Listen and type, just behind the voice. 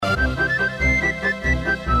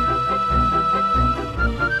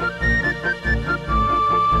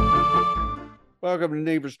Welcome to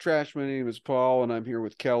Neighbors Trash. My name is Paul, and I'm here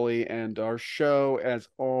with Kelly. And our show, as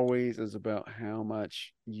always, is about how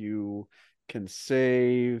much you can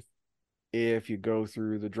save if you go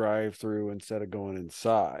through the drive-through instead of going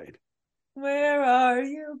inside. Where are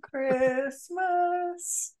you,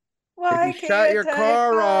 Christmas? If you Why shut your can't I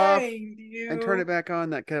car off find and turn it you? back on,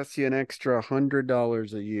 that costs you an extra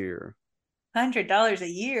 $100 a year. $100 a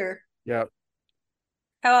year. Yep,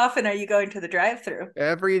 How often are you going to the drive-through?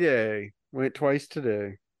 every day. Went twice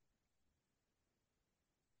today.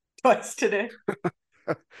 Twice today.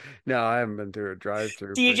 No, I haven't been through a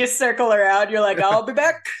drive-through Do you for. just circle around? You're like, I'll be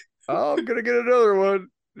back. Oh, I'm gonna get another one.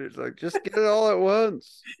 It's like just get it all at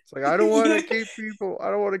once. It's like I don't want to keep people.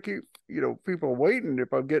 I don't want to keep people waiting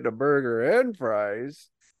if I'm getting a burger and fries.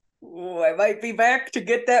 Ooh, I might be back to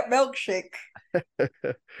get that milkshake.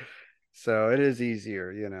 So it is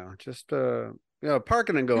easier, Just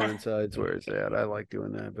parking and going inside is where it's at. I like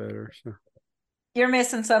doing that better. So. You're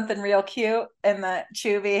missing something real cute, and that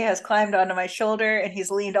Chubby has climbed onto my shoulder and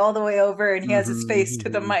he's leaned all the way over and he has his face to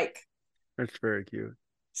the Mm-hmm. mic. That's very cute.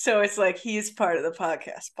 So it's like he's part of the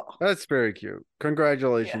podcast, Paul. That's very cute. Yeah.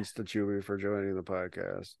 Congratulations to Chewy for joining the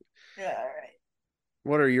podcast. Yeah, all right.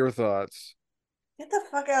 What are your thoughts? Get the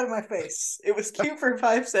fuck out of my face. It was cute for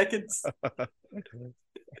 5 seconds.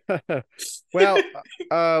 Well,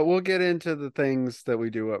 we'll get into the things that we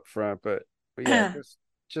do up front, but yeah,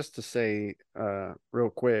 just to say real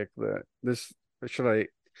quick that should I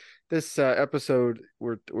this episode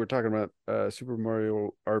we're talking about Super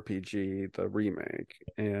Mario RPG the remake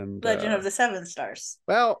and Legend of the Seven Stars.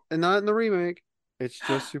 well, and not in the remake. It's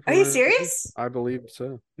just Super Are you Mario RPG. serious? I believe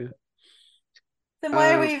so. Yeah. Then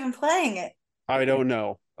why are Um, we even playing it? I don't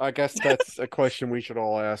know. I guess that's a question we should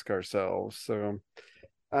all ask ourselves. So,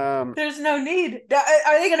 um, There's no need.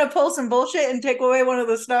 Are they going to pull some bullshit and take away one of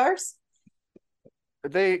the stars?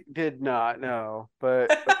 they did not know,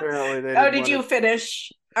 but apparently they Oh, didn't did want you to.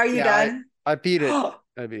 finish? Are you Yeah, I done? I beat it. Oh,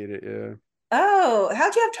 I beat it. Yeah.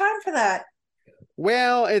 how'd you have time for that?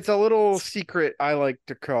 Well, it's a little secret I like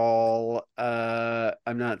to call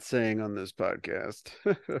I'm not saying on this podcast.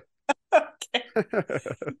 Okay.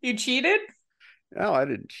 You cheated? No, I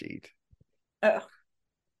didn't cheat. Oh.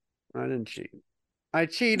 I didn't cheat. I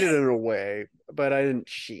cheated in a way, but I didn't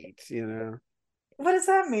cheat. What does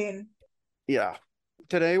that mean? Yeah.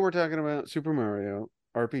 Today we're talking about Super Mario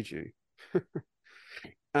RPG.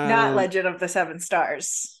 Not um, Legend of the Seven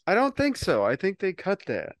Stars. I don't think so. I think they cut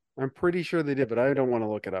that. I'm pretty sure they did, but I don't want to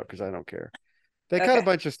look it up because I don't care. They cut a Okay.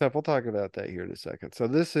 bunch of stuff. We'll talk about that here in a second. So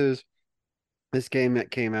this game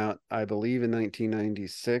that came out, I believe, in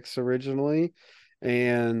 1996 originally,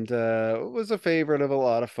 and was a favorite of a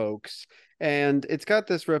lot of folks. And it's got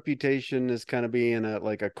this reputation as kind of being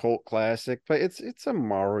a cult classic, but it's a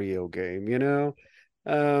Mario game.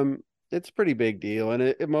 Um, it's a pretty big deal, and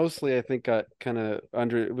it mostly I think got kind of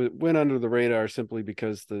went under the radar simply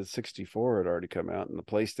because the 64 had already come out and the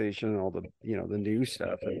PlayStation and all the new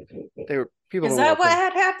stuff, and people Is don't know that what what the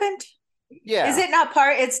had happened? Is yeah. it not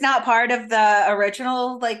part? It's not part of the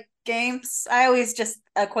original like games. I always just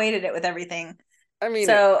equated it with everything. I mean,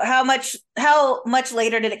 So how much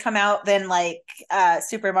later did it come out than like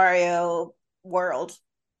Super Mario World?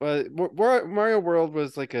 well, Mario World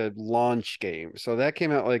was like a launch game, so that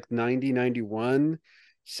came out like 90 91.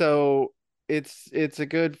 So it's a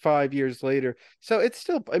good 5 years later. So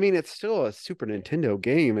I mean, it's still a Super Nintendo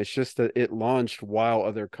game. It's just that it launched while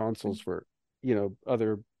other consoles were,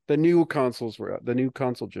 the new consoles were out. The new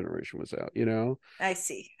console generation was out. I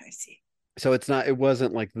see. I see. So it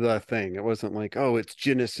wasn't like the thing. It wasn't like, oh, it's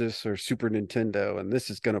Genesis or Super Nintendo, and this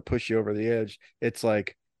is gonna push you over the edge. It's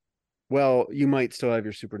like, well, you might still have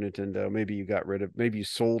your Super Nintendo. Maybe you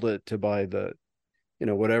sold it to buy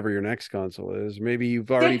whatever your next console is. Maybe you've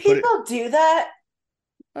already Did put it. people do that?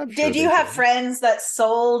 I'm sure Did they you have did. friends that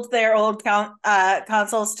sold their old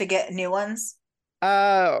consoles to get new ones?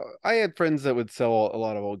 I had friends that would sell a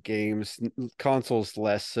lot of old games, consoles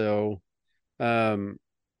less so. Um,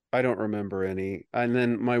 I don't remember any. And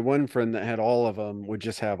then my one friend that had all of them would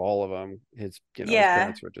just have all of them. His Yeah.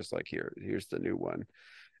 parents were just like, here's the new one.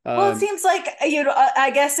 Well, it Um, seems like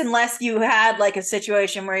I guess unless you had like a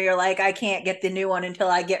situation where you're like, I can't get the new one until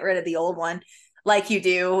I get rid of the old one, like you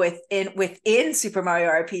do within Super Mario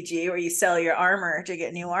RPG, where you sell your armor to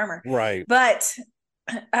get new armor. right. But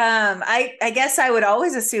I guess I would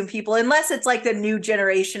always assume people, unless it's like the new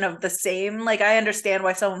generation of the same. Like I understand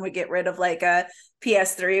why someone would get rid of like a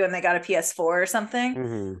PS3 when they got a PS4 or something.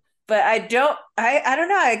 Hmm. But I don't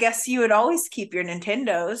know. I guess you would always keep your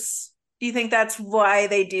Nintendos. Do you think that's why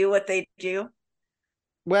they do what they do?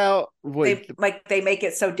 Well, They make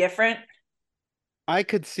it so different. I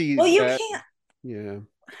could see Well, you that. can't. Yeah.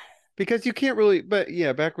 Because you can't really, but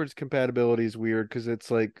yeah, backwards compatibility is weird because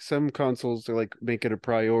it's like some consoles are like make it a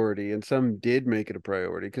priority and some did make it a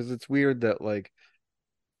priority because it's weird that like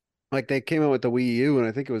they came out with the Wii U and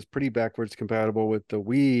I think it was pretty backwards compatible with the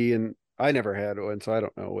Wii and I never had one so I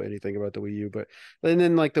don't know anything about the Wii U but and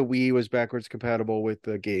then like the Wii was backwards compatible with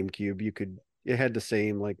the GameCube. You could it had the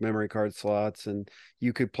same like memory card slots and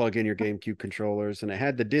you could plug in your GameCube controllers and it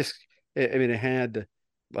had the disc. I mean it had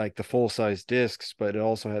like the full size discs but it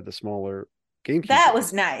also had the smaller GameCube That disc.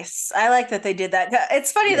 was nice. I like that they did that.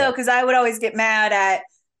 It's funny Yeah. though, because I would always get mad at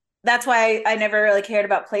that's why I never really cared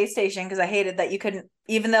about PlayStation because I hated that you couldn't,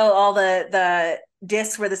 even though all the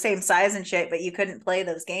discs were the same size and shape, but you couldn't play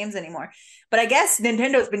those games anymore. But I guess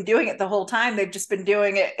Nintendo's been doing it the whole time. They've just been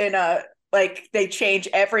doing it in a like they change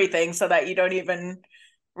everything so that you don't even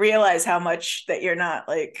realize how much that you're not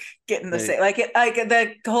like getting the They same like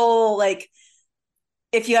the whole like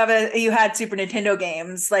if you have a you had Super Nintendo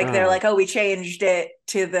games, like they're uh like, oh, we changed it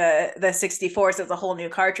to the 64, so it's a whole new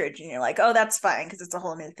cartridge, and you're like, oh, that's fine because it's a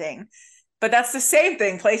whole new thing. But that's the same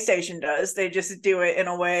thing PlayStation does. They just do it in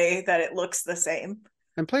a way that it looks the same.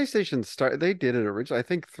 and PlayStation start they did it originally. I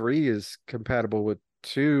think 3 is compatible with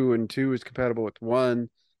 2 and 2 is compatible with 1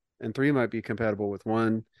 and 3 might be compatible with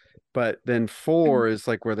 1. But then 4 is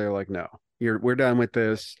like where they're like no. We're done with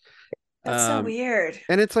this. That's so Um weird.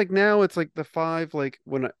 and it's like now it's like the 5 like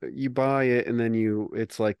when you buy it and then you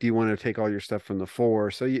it's like do you want to take all your stuff from the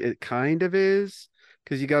 4? So it kind of is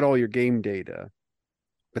because you got all your game data.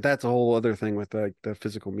 But that's a whole other thing with like the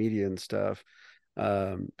physical media and stuff.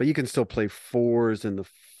 But you can still play 4s in the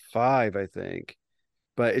 5, I think.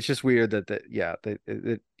 But it's just weird that yeah,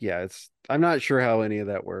 yeah, it's I'm not sure how any of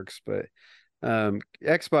that works, but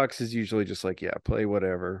Xbox is usually just like, yeah, play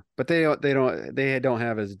whatever. But they don't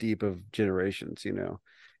have as deep of generations, you know.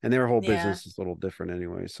 And their whole Yeah. business is a little different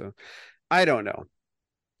anyway. So I don't know.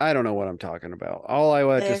 I don't know what I'm talking about. All I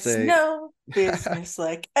want to There's say no business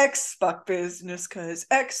like Xbox business because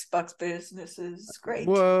Xbox business is great.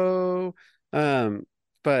 whoa. Um,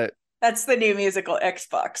 but That's the new musical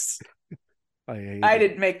Xbox. I hate I it.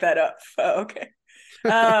 didn't make that up. Oh, okay.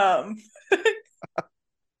 Um,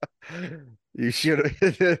 You should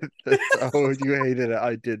have. That's oh, you hated it.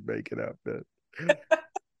 I did make it up then.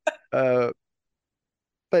 Uh,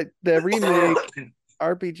 but the remake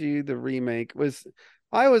RPG, the remake was.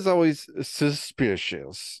 I was always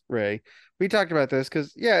suspicious, Ray. We talked about this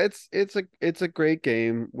because yeah, it's a great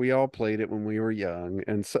game. We all played it when we were young,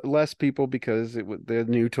 and so, less people because the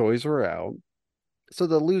new toys were out. So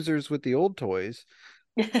the losers with the old toys,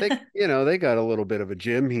 they got a little bit of a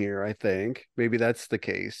gym here. I think maybe that's the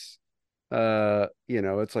case.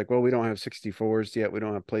 It's like, well, we don't have 64s yet, we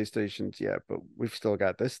don't have PlayStations yet, but we've still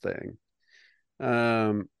got this thing.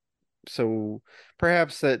 Um, so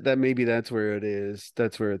perhaps that maybe that's where it is.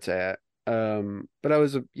 That's where it's at. But I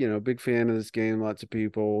was a big fan of this game. Lots of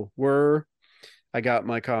people were. I got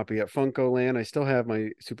my copy at Funko Land. I still have my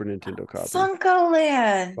Super Nintendo copy. Funko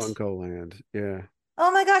Land. Funko Land. Yeah.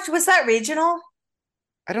 Oh my gosh, was that regional?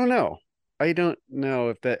 I don't know. I don't know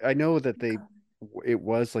if that I know that it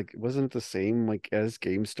was like wasn't it the same like as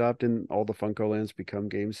GameStop? Didn't all the Funko Lands become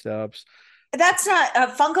GameStops? That's not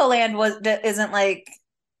Funko Land was isn't like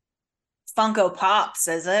Funko Pops,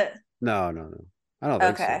 is it? No, no, no. I don't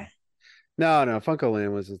think so. Okay. No, no. Funko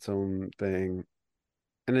Land was its own thing.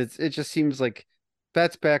 And it just seems like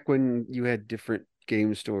that's back when you had different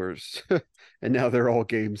game stores. And now they're all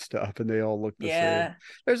GameStop and they all look the same. Yeah.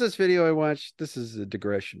 There's this video I watched. This is a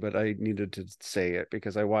digression, but I needed to say it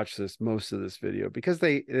because I watched most of this video because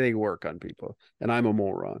they work on people and I'm a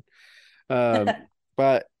moron. Um,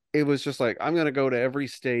 but it was just like I'm gonna go to every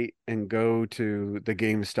state and go to the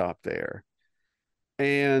GameStop there.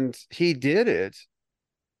 And he did it,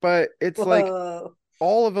 but it's like Whoa.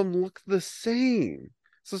 all of them look the same.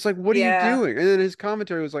 So it's like, what are you Yeah. doing? And then his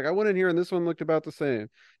commentary was like, I went in here and this one looked about the same.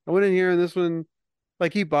 I went in here and this one,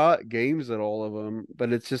 like he bought games at all of them,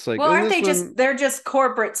 but it's just like, Well, and aren't this they just one, they're just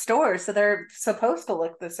corporate stores, so they're supposed to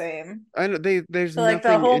look the same. I know there's So like the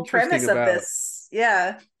nothing whole interesting premise of about. this,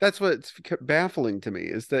 yeah. That's what's baffling to me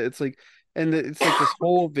is that it's like, and it's like this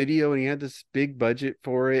whole video and he had this big budget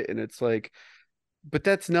for it. And it's like, but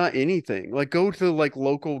that's not anything. Like go to like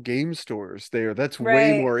local game stores there. That's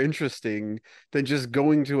way Right. more interesting than just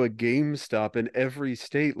going to a GameStop in every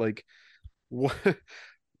state. Like what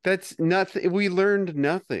that's nothing. We learned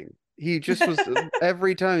nothing. He just was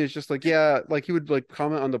every time he's just like, yeah, like he would like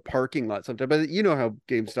comment on the parking lot sometimes. But you know how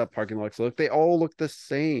GameStop parking lots look. They all look the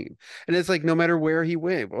same. And it's like no matter where he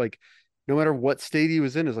went, like no matter what state he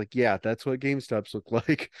was in, is like, yeah, that's what GameStops look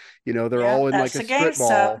like. They're Yeah, all in like that's a the strip GameStop.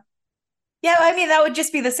 mall Yeah, I mean that would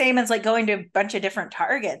just be the same as like going to a bunch of different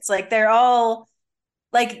Targets. Like they're all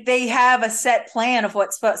like they have a set plan of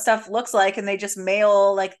what stuff looks like, and they just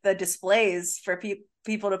mail like the displays for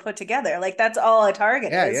people to put together. Like that's all a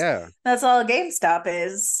Target Yeah, is. yeah. That's all a GameStop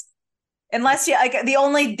is. Unless you like, the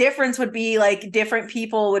only difference would be like different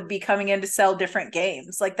people would be coming in to sell different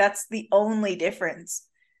games. Like that's the only difference.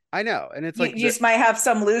 I know. And it's You like the just might have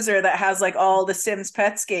some loser that has like all the Sims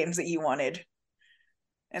Pets games that you wanted,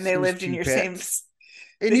 and they Sims lived in 2 your same pets.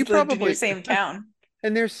 And they you lived in your probably same town.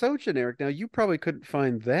 and they're so generic now. You probably couldn't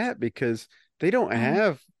find that because they don't Mm.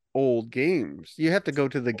 have old games. You have to go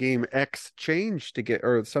to the game exchange to get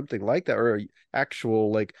or something like that, or a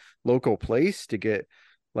actual like local place to get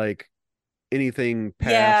like anything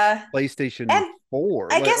past Yeah. PlayStation And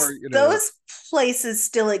 4. I Like guess or you know, those places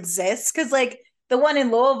still exist because, like, the one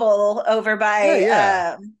in Louisville over yeah, by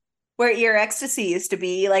yeah. where Ear Ecstasy used to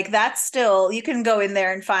be, like, that's still, you can go in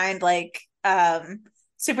there and find, like,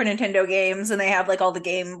 Super Nintendo games, and they have, like, all the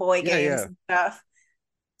Game Boy Yeah, games yeah. and stuff.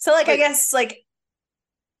 So, like, I But guess, like,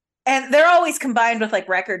 and they're always combined with, like,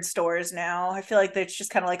 record stores now. I feel like it's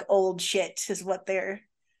just kind of like old shit, is what their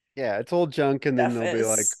yeah, it's old junk, and then stuff they'll be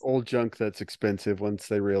like is. old junk that's expensive once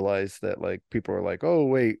they realize that like people are like, oh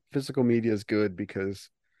wait, physical media is good because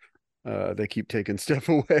they keep taking stuff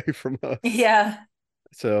away from us. Yeah.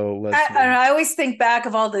 So let's I always think back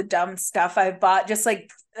of all the dumb stuff I've bought just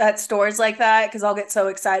like at stores like that because I'll get so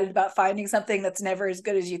excited about finding something that's never as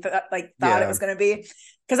good as you thought it yeah. was going to be.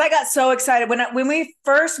 Because I got so excited when we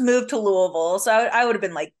first moved to Louisville. So I would have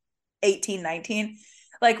been like 18, 19.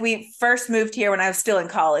 Like we first moved here when I was still in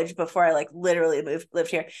college before I like literally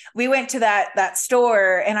lived here. We went to that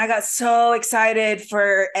store and I got so excited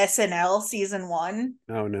for SNL season 1.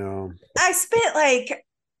 Oh no. I spent like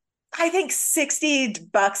I think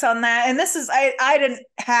 $60 on that. And this is I didn't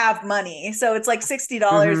have money. So it's like $60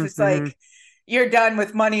 Hmm, was hmm. like you're done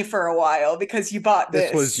with money for a while because you bought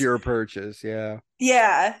This was this. your purchase, yeah.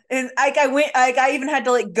 Yeah. And I went I even had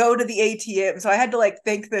to like go to the ATM. So I had to like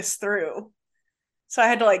think this through. So I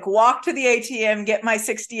had to like walk to the ATM, get my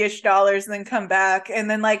 60-ish dollars, and then come back. And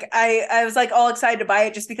then like I was like all excited to buy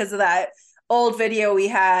it just because of that old video we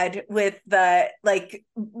had with the like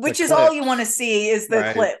The which is all you want to clips. see is the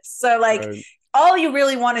Right. clips. So like Right. all you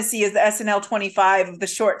really want to see is the SNL 25 of the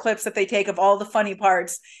short clips that they take of all the funny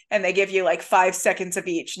parts and they give you like 5 seconds of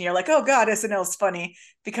each. And you're like, oh God, SNL's funny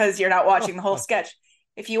because you're not watching the whole sketch.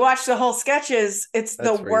 If you watch the whole sketches, it's the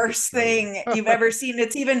That's where you get worst funny. thing you've ever seen.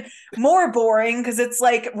 It's even more boring because it's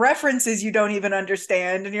like references you don't even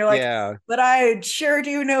understand. And you're like, Yeah. but I sure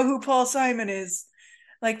do know who Paul Simon is.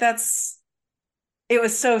 Like, it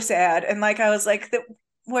was so sad. And like, I was like,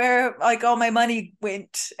 where like all my money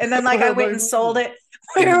went. And then like I Where went my and sold money?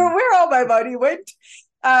 it. Where all my money went.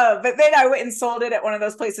 But then I went and sold it at one of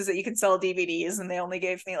those places that you can sell DVDs, and they only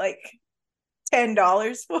gave me like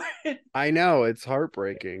 $10 for it. I know it's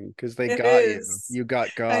heartbreaking because they It got you. is. You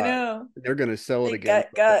got I got. know. They're gonna sell it They again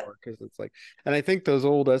for got more because it's like, and I think those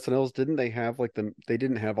old SNLs didn't they have like they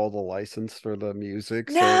didn't have all the license for the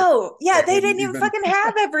music, so no. Yeah, it they wouldn't didn't even even fucking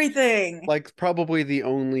have everything. like probably the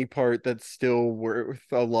only part that's still worth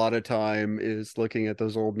a lot of time is looking at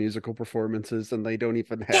those old musical performances, and they don't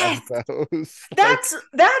even have Yes. those. Like,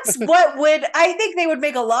 That's what would I think they would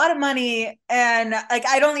make a lot of money, and like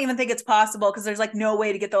I don't even think it's possible because there's like no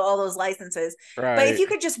way to get all those licenses. But if right? you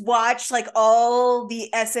could just watch like all the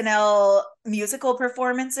SNL musical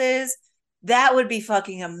performances, that would be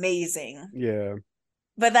fucking amazing. Yeah.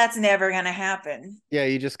 But that's never gonna happen. Yeah,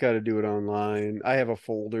 you just got to do it online. I have a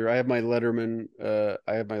folder. I have my Letterman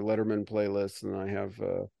playlist and I have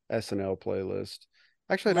SNL playlist.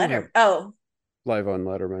 Actually, I don't have Letter. Oh, live on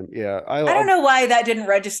Letterman. Yeah, I don't I'll know why that didn't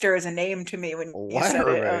register as a name to me when you said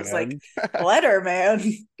it. I was like, Letterman.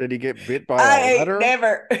 Letterman. Did he get bit by a I ain't letter?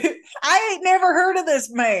 never I ain't never heard of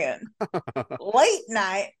this man. Late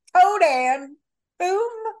night. Codan. Boom.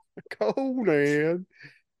 Conan.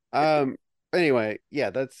 Um. Anyway, yeah,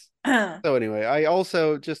 that's so. Anyway, I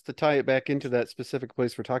also just to tie it back into that specific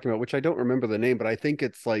place we're talking about, which I don't remember the name, but I think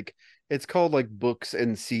it's like it's called like books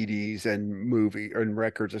and CDs and movie and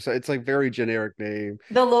records or so. It's like very generic name.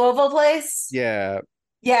 The Louisville place? Yeah,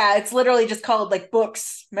 Yeah, it's literally just called like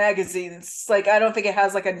books, magazines. Like I don't think it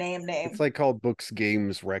has like a it's name. like called books,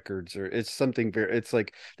 games, records, or it's something very. It's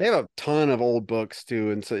like they have a ton of old books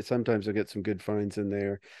too, and so sometimes you'll get some good finds in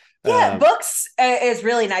there. Yeah, Um, books is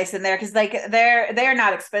really nice in there because like they're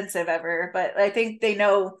not expensive ever, but I think they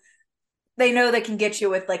know they can get you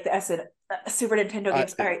with like the Super Nintendo I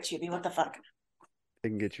games. All right, Chibi, what the fuck? they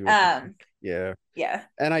can get you with the Um, Yeah. Yeah.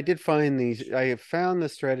 And I did find these. I found the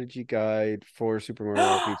strategy guide for Super Mario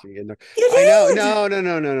RPG, and I know, You did.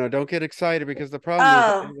 no. Don't get excited because the problem is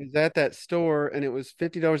it Oh, was at that store and it was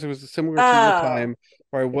 $50. It was similar to your oh. time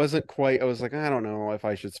where I wasn't quite. I was like, I don't know if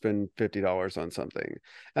I should spend $50 on something.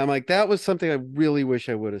 And I'm like, that was something I really wish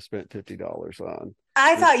I would have spent $50 on.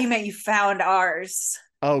 I thought you meant you found ours.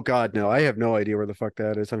 Oh God, no! I have no idea where the fuck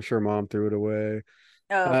that is. I'm sure Mom threw it away.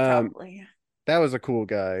 Oh, Um, probably. that was a cool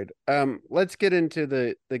guide. Let's get into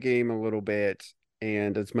the game a little bit.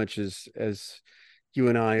 And as much as you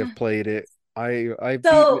and I have played it, I've beaten it.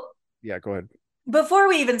 So Yeah, go ahead. before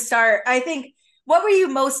we even start, I think what were you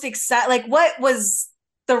most excited? Like, what was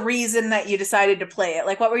the reason that you decided to play it?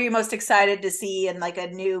 Like, what were you most excited to see in like a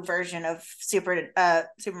new version of Super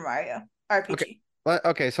Mario Okay. RPG?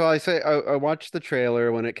 Okay, so I watched the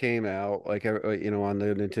trailer when it came out, like on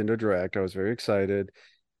the Nintendo Direct. I was very excited.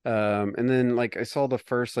 And then like I saw the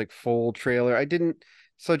first like full trailer. I didn't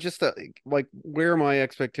so just like where my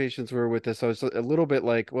expectations were with this, I was a little bit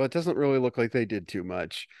like, well, it doesn't really look like they did too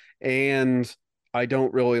much. And I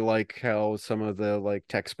don't really like how some of the like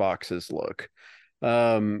text boxes look.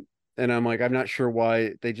 Um, and I'm like, I'm not sure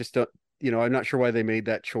why they just don't, I'm not sure why they made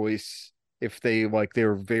that choice if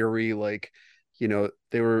they're very like,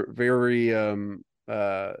 they were very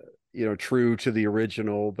true to the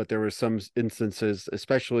original, but there were some instances,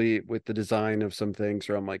 especially with the design of some things,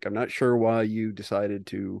 where I'm like, I'm not sure why you decided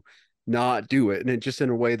to not do it, and it just in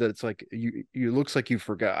a way that it's like you looks like you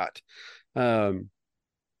forgot. Um,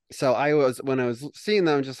 so I was when I was seeing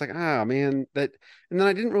them, I'm just like, ah, man, that, and then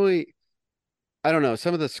I didn't really. I don't know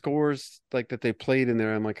some of the scores like that they played in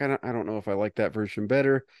there. I'm like, I don't know if I like that version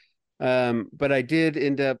better. But I did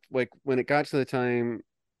end up like when it got to the time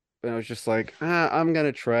I was just like, I'm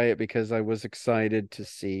gonna try it because I was excited to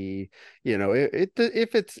see,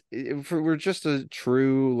 if it were just a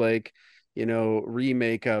true like,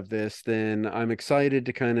 remake of this, then I'm excited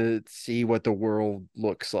to kind of see what the world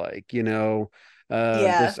looks like,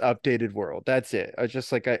 Yeah, this updated world. That's it. I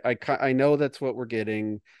just like I know that's what we're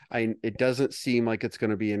getting. It doesn't seem like it's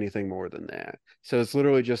going to be anything more than that. So it's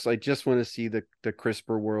literally just I just want to see the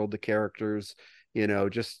crisper world, the characters,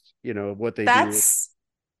 just what they do. that's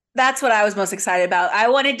that's what I was most excited about. I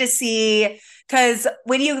wanted to see because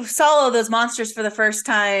when you saw all those monsters for the first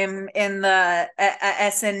time in the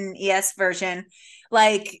SNES version,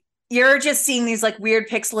 like you're just seeing these like weird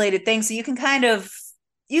pixelated things, so you can kind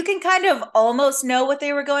of almost know what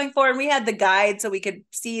they were going for. And we had the guide, so we could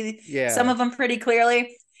see some Yeah. of them pretty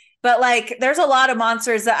clearly. But like, there's a lot of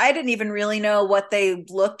monsters that I didn't even really know what they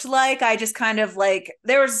looked like. I just kind of like,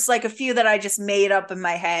 there was like a few that I just made up in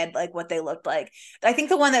my head, like what they looked like. I think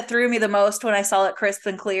the one that threw me the most when I saw it crisp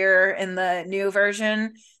and clear in the new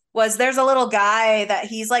version was there's a little guy that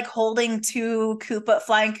he's like holding two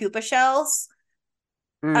flying Koopa shells.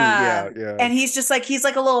 Yeah, yeah. And he's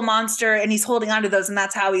like a little monster and he's holding onto those, and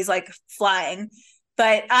that's how he's like flying.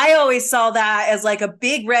 But I always saw that as like a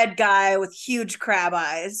big red guy with huge crab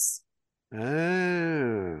eyes.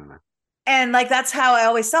 Ah. And like that's how I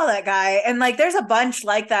always saw that guy. And like there's a bunch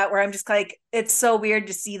like that where I'm just like, it's so weird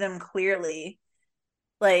to see them clearly.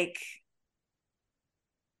 Like,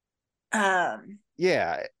 um,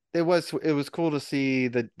 Yeah, it was cool to see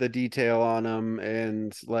the detail on them,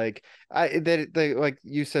 and like I that they like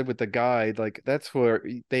you said with the guide, like that's where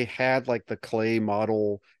they had like the clay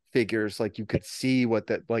model figures, like you could see what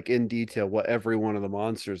that like in detail what every one of the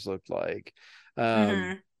monsters looked like. Um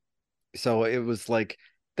mm-hmm. so it was like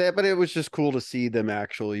that, but it was just cool to see them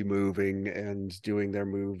actually moving and doing their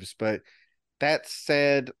moves. But that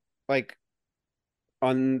said, like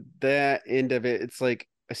on that end of it, it's like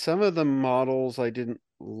some of the models I didn't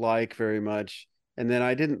like very much. And then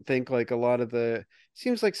I didn't think like a lot of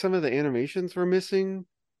seems like some of the animations were missing,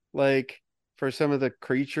 like for some of the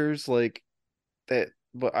creatures, like that,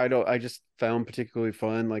 but I just found particularly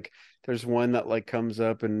fun. Like there's one that like comes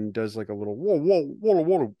up and does like a little whoa, whoa, whoa,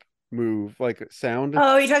 whoa move, like sound.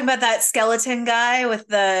 Oh, you're talking about that skeleton guy with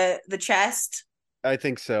the chest? I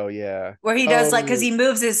think so, yeah. Where he does like because Oh, he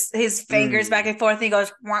moves his fingers back mm, and forth and he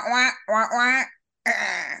goes wah, wah, wah, wah.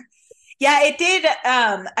 Yeah, it did.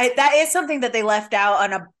 That is something that they left out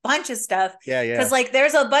on a bunch of stuff yeah, because yeah. like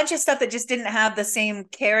there's a bunch of stuff that just didn't have the same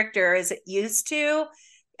character as it used to,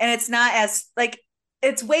 and it's not as like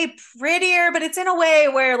it's way prettier, but it's in a way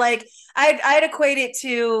where like I'd equate it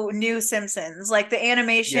to New Simpsons. Like the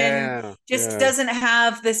animation Yeah, just yeah. doesn't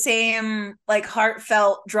have the same like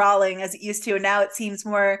heartfelt drawing as it used to, and now it seems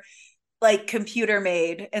more like computer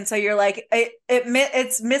made, and so you're like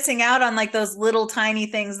it's missing out on like those little tiny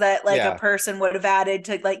things that like a Yeah. person would have added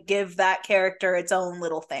to like give that character its own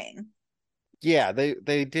little thing. Yeah, they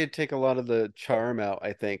did take a lot of the charm out,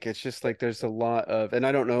 I think. It's just like there's a lot of, and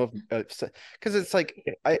I don't know if because it's like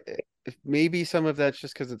I maybe some of that's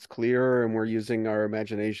just because it's clearer and we're using our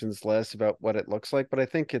imaginations less about what it looks like, but I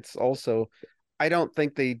think it's also I don't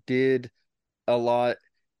think they did a lot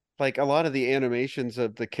like a lot of the animations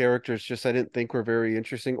of the characters just I didn't think were very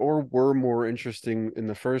interesting or were more interesting in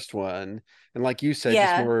the first one. And like you said,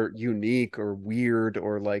 just Yeah. more unique or weird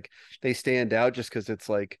or like they stand out just because it's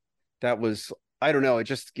like that was I don't know, it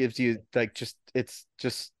just gives you like just it's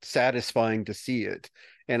just satisfying to see it.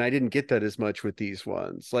 And I didn't get that as much with these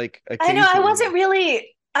ones. Like I know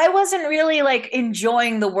occasionally, I wasn't really like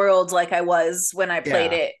enjoying the world like I was when I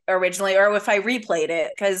played yeah. it originally, or if I replayed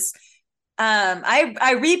it, because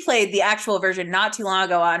I replayed the actual version not too long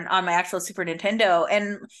ago on my actual Super Nintendo,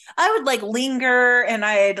 and I would like linger and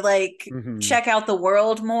I'd like Hmm. check out the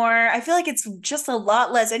world more. I feel like it's just a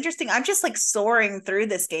lot less interesting. I'm just like soaring through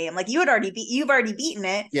this game. Like you've already beaten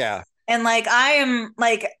it, Yeah. and like I am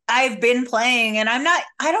like I've been playing and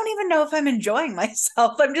I don't even know if I'm enjoying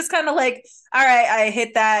myself. I'm just kind of like, all right, I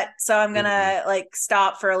hit that, so I'm Hmm. gonna like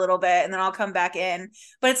stop for a little bit and then I'll come back in.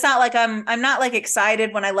 But it's not like I'm not like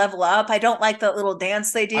excited when I level up. I don't like the little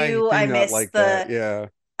dance they I do. do not like that. Yeah.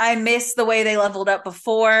 I miss the way they leveled up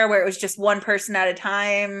before where it was just one person at a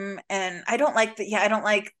time. And I don't like I don't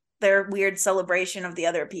like their weird celebration of the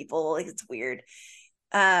other people. Like it's weird.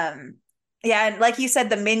 Um, yeah, and like you said,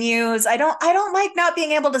 the menus. I don't like not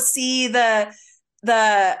being able to see the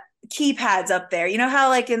keypads up there. You know how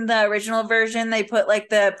like in the original version they put like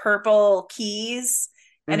the purple keys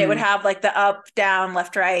and it would Hmm. have like the up, down,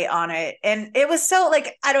 left, right on it. And it was so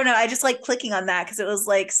like I don't know, I just like clicking on that because it was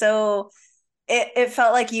like so it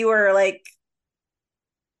felt like you were like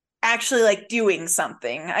actually like doing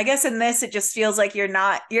something. I guess in this it just feels like you're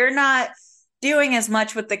not doing as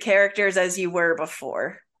much with the characters as you were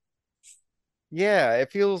before. Yeah,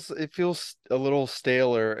 it feels a little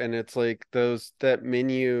staler and it's like those that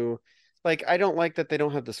menu like I don't like that they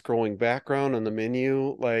don't have the scrolling background on the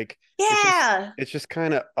menu. Like Yeah. it's just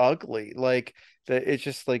kind of ugly. Like that it's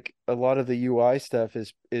just like a lot of the UI stuff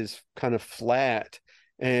is kind of flat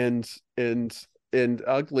and and and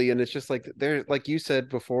ugly and it's just like there like you said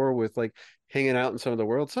before with like hanging out in some of the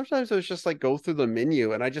world. Sometimes it was just like go through the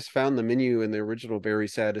menu and I just found the menu in the original very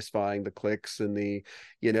satisfying, the clicks and the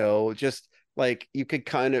just like you could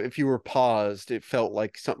kind of if you were paused it felt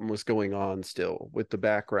like something was going on still with the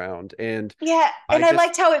background and Yeah. I And I just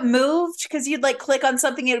liked how it moved because you'd like click on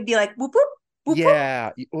something, it would be like whoop whoop, whoop whoop.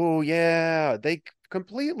 yeah oh yeah they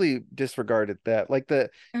completely disregarded that like the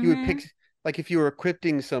you would Mm-hmm. pick like if you were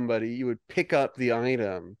equipping somebody you would pick up the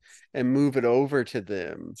item and move it over to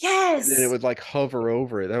them and then it Yes. would like hover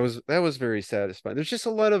over it that was very satisfying there's just a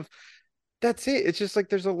lot of that's it. It's just like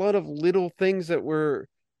there's a lot of little things that were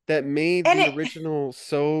that made And the it original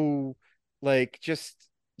so like just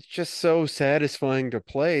so satisfying to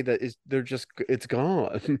play that is they're just it's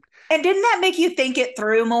gone. and didn't that make you think it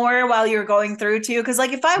through more while you were going through too? Because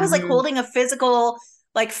like if I was like Hmm. holding a physical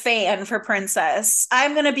like fan for Princess,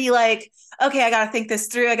 I'm gonna be like, okay, I gotta think this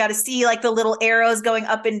through. I gotta see like the little arrows going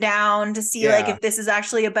up and down to see like Yeah. if this is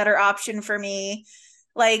actually a better option for me.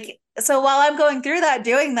 Like so while I'm going through that,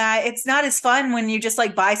 doing that, it's not as fun when you just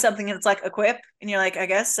like buy something and it's like equip and you're like, I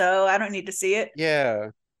guess so. I don't need to see it.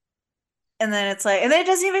 Yeah. And then it's like, and then it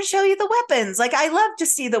doesn't even show you the weapons. Like, I love to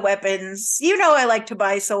see the weapons. You know, I like to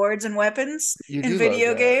buy swords and weapons You in do love video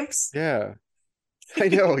that. games. Yeah. I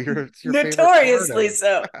know, it's your favorite part Notoriously of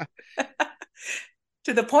so,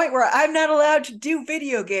 to the point where I'm not allowed to do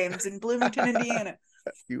video games in Bloomington, it. Indiana.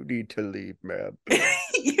 You need to leave, man.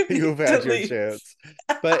 You You've need to had your leave. chance.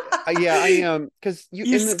 But yeah, I because you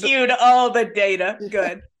You in skewed all the data.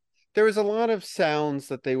 Good. there was a lot of sounds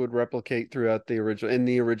that they would replicate throughout the original in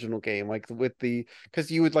the original game like with the because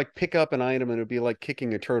you would like pick up an item and it would be like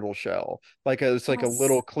kicking a turtle shell like it's like a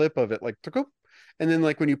little Yes. clip of it like and then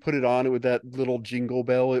like when you put it on it with that little jingle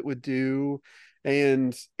bell it would do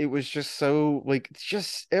and it was just so like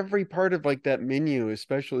just every part of like that menu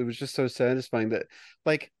especially was just so satisfying that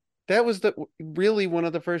like that was the really one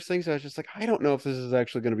of the first things I was just like I don't know if this is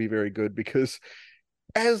actually going to be very good because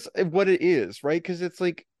as what it is, right? Because it's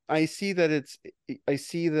like I see that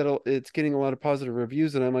it's getting a lot of positive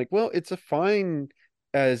reviews, and I'm like, well, it's a fine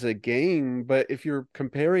as a game, but if you're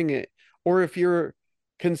comparing it, or if you're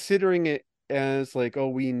considering it as like, oh,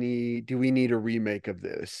 do we need a remake of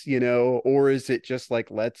this, or is it just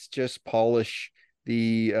like let's just polish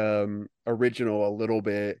the original a little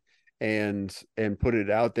bit and put it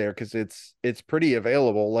out there because it's pretty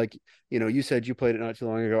available like you said you played it not too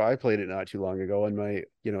long ago. I played it not too long ago on my,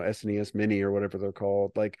 SNES Mini or whatever they're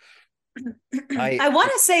called. Like I I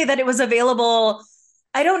want to say that it was available.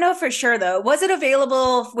 I don't know for sure though. Was it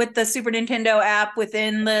available with the Super Nintendo app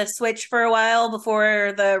within the Switch for a while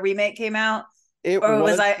before the remake came out? it Or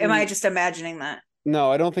was I am I wasn't. just imagining that?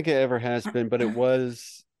 No, I don't think it ever has been, but it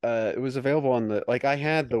was available on the, like, I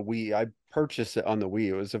had the Wii. I purchased it on the Wii.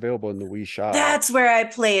 It was available in the Wii shop. That's where I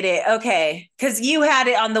played it. Okay. Cuz you had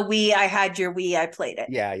it on the Wii, I had your Wii, I played it.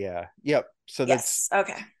 Yeah, yeah. Yep. So that's Yes.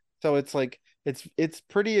 Okay. so it's like it's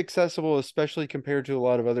pretty accessible, especially compared to a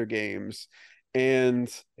lot of other games.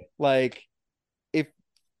 And like if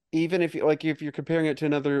even if like if you're comparing it to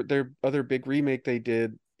another their other big remake they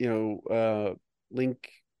did, Link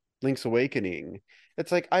Link's Awakening,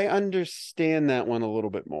 it's like I understand that one a little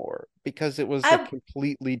bit more because it was a I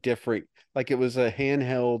completely different, like it was a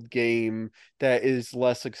handheld game that is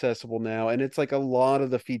less accessible now, and it's like a lot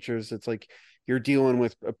of the features, it's like you're dealing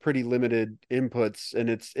with a pretty limited inputs, and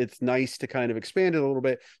it's nice to kind of expand it a little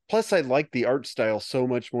bit. Plus I like the art style so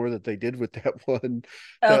much more that they did with that one,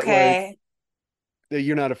 that like okay.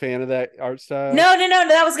 you're not a fan of that art style. No, no, no, no,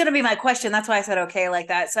 that was going to be my question. That's why I said okay like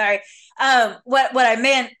that. Sorry. What I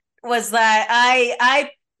meant was that I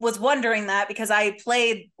was wondering that because I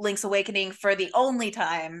played Link's Awakening for the only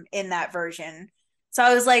time in that version. So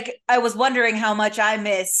I was like I was wondering how much I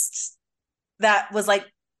missed that was like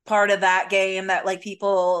part of that game that like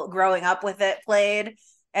people growing up with it played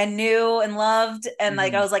and knew and loved, and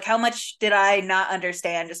like I Mhm. was like how much did I not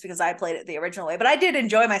understand just because I played it the original way. But I did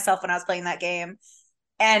enjoy myself when I was playing that game.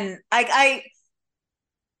 And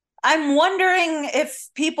I'm wondering if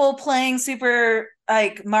people playing Super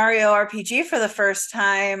like Mario RPG for the first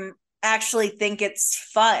time actually think it's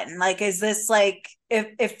fun. Like, is this like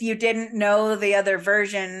if you didn't know the other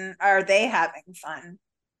version, are they having fun?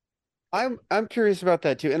 I'm curious about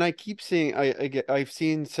that too, and I keep seeing I've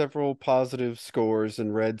seen several positive scores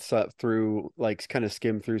and read through, like, kind of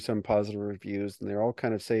skim through some positive reviews, and they're all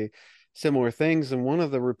kind of say similar things. And one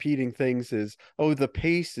of the repeating things is, "Oh, the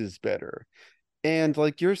pace is better." And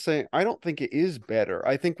like you're saying, I don't think it is better.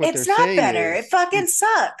 I think what they're It's not saying better. It is fucking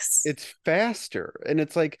sucks. it's faster, and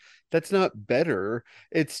it's like that's not better.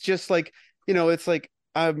 It's just like, it's like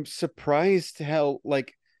I'm surprised how,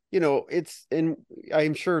 like, it's, and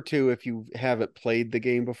I'm sure too, if you haven't played the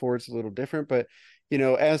game before, it's a little different, but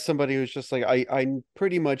as somebody who's just like, I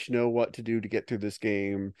pretty much know what to do to get through this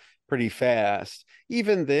game pretty fast.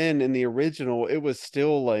 Even then, in the original, it was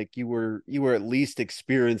still like you were at least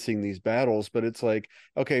experiencing these battles, but it's like,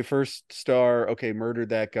 okay, first star, okay, murdered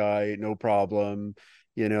that guy, no problem.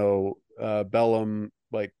 Bellum,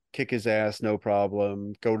 like, kick his ass, no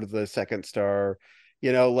problem. Go to the second star.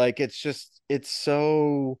 Like, it's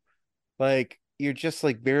so, like, you're just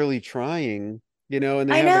like barely trying, and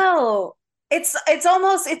they I have a know. It's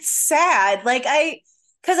almost it's sad. Like I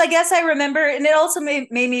because I guess I remember and it also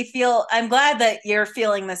made me feel I'm glad that you're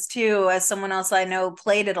feeling this too as someone else I know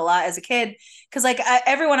played it a lot as a kid because like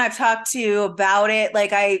everyone I've talked to about it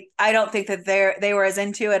like I don't think that they were as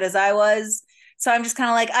into it as I was. So I'm just kind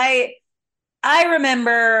of like I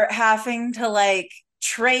remember having to like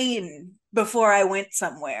train before I went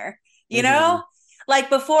somewhere, you Mhm. know? Like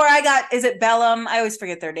before I got is it Bellum? I always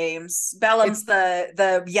forget their names. It Bellum's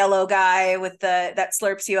the yellow guy with the that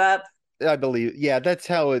slurps you up. I believe, yeah, that's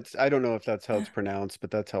how it's, I don't know if that's how it's pronounced,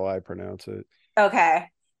 but that's how I pronounce it. Okay.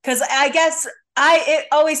 Cuz I guess I it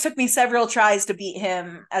always took me several tries to beat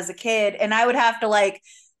him as a kid and I would have to like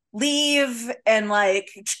leave and like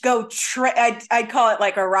I'd call it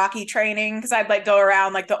like a Rocky training because I'd like go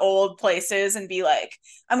around like the old places and be like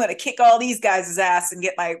I'm gonna kick all these guys' ass and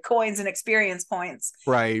get my coins and experience points,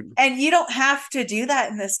 Right. and you don't have to do that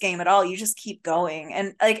in this game at all. You just keep going.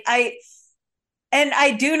 And like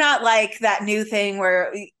I do not like that new thing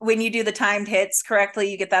where when you do the timed hits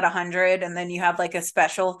correctly, you get that 100 and then you have like a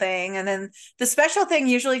special thing. And then the special thing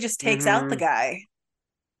usually just takes out the Hmm. guy.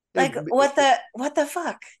 It, Like it what the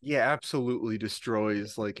fuck? yeah, absolutely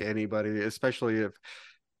destroys, like, anybody, especially if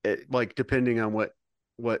like, depending on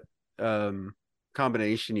what um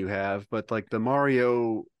combination you have, but like the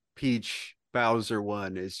Mario Peach Bowser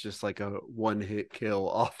one is just like a one hit kill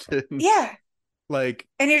often. Yeah. Like,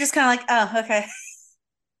 And you're just kind of like, oh, okay.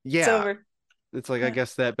 It's yeah, over. it's like, I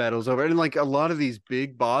guess that battle's over. And like a lot of these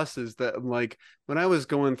big bosses that I'm like, when I was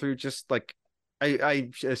going through, just like, I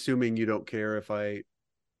assuming you don't care if I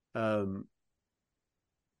um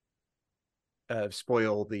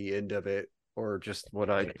spoil the end of it, or just what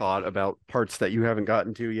I thought about parts that you haven't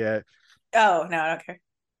gotten to yet. Oh, no, I don't care.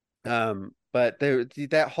 But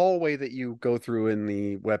that hallway that you go through in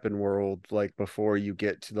the weapon world, like before you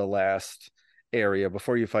get to the last area,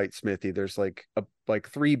 before you fight Smithy, there's like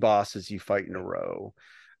three bosses you fight in a row.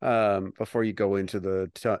 before you go into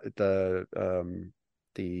the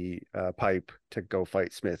pipe to go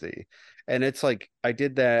fight Smithy. And it's like I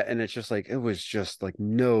did that, and it's just like it was just like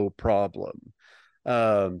no problem.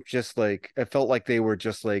 Just like it felt like they were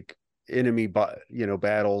just like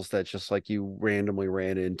battles that just like you randomly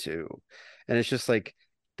ran into. And it's just like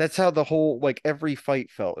that's how the whole like every fight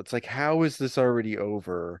felt. It's like, how is this already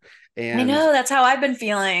over? I And know, that's how I've been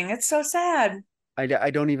feeling. It's so sad.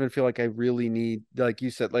 I don't even feel like I really need, like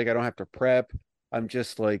you said, like I don't have to prep. I'm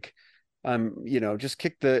just like just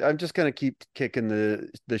I'm just gonna keep kicking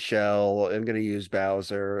the shell. I'm gonna use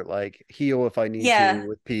Bowser, like heal if I need to Yeah.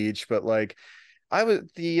 with Peach, but like I was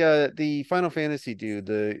the Final Fantasy dude,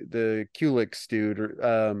 the Culex dude,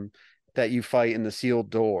 that you fight in the sealed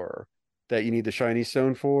door that you need the shiny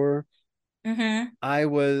stone for. Mm-hmm.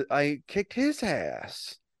 I kicked his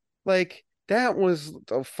ass. Like that was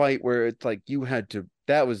a fight where it's like you had to,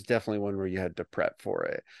 that was definitely one where you had to prep for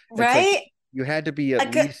it. It's like Right? you had to be at I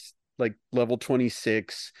could, least like level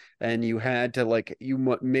 26, and you had to like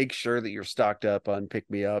make sure that you're stocked up on pick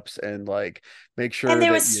me ups, and like make and sure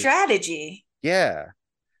there that was you, strategy. yeah.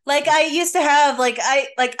 Like I used to have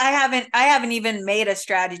I haven't even made a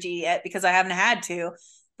strategy yet because I haven't had to.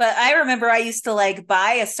 But I remember I used to like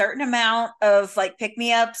buy a certain amount of like pick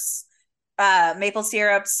me ups, maple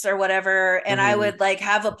syrups or whatever, and I Mhm. would like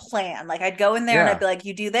have a plan. Like I'd go in there and I'd Yeah. be like,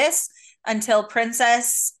 you do this until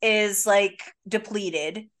Princess is like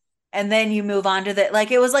depleted, and then you move on to the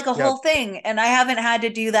like it was like a Yep. whole thing, and I haven't had to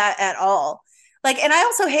do that at all. Like, and I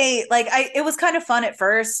also hate like I it was kind of fun at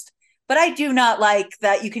first, but I do not like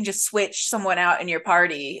that you can just switch someone out in your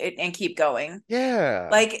party and keep going. Yeah.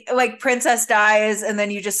 Like Princess dies and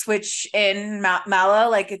then you just switch in Mala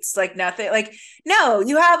like it's like nothing. Like no,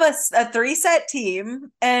 you have a three set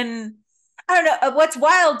team, and I don't know. What's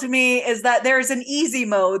wild to me is that there's an easy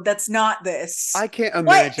mode that's not this. I can't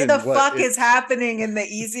What the imagine what fuck it is happening in the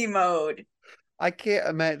easy mode? I can't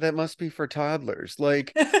imagine, that must be for toddlers.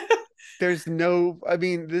 Like there's no, I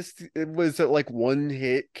mean, this it was like one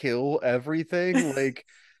hit kill everything. Like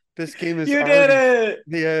this game is You did already, it.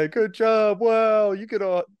 yeah, good job. Wow, you get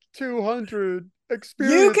a 200 You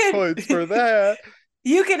experience can points for that.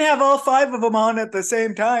 you can have all five of them on at the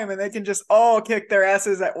same time and they can just all kick their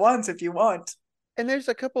asses at once if you want. And there's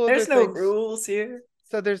a couple other There's no things. rules here.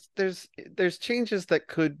 So there's changes that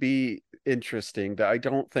could be interesting that I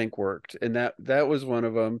don't think worked, and that was one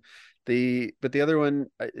of them. But the other one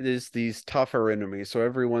is these tougher enemies. So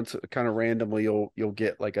every once kind of randomly you'll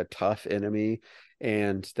get like a tough enemy,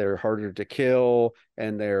 and they're harder to kill,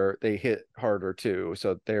 and they hit harder too.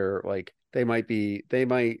 So they're like they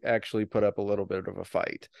might actually put up a little bit of a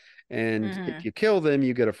fight. And if Mm-hmm. you kill them,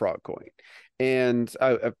 you get a frog coin. And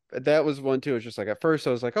that was one too. It's just like at first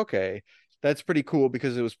I was like, okay, that's pretty cool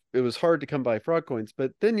because it was hard to come by frog coins.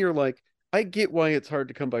 But then you're like, I get why it's hard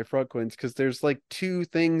to come by frog coins because there's like two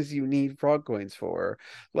things you need frog coins for.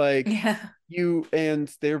 Like Yeah.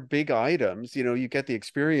 and they're big items. You get the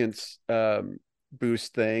experience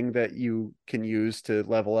boost thing that you can use to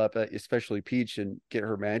level up, especially Peach, and get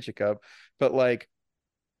her magic up. But like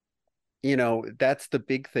that's the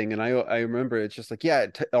big thing. And I remember it's just like, yeah,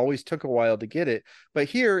 always took a while to get it, but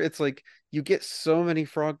here it's like you get so many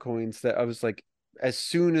frog coins that I was like, as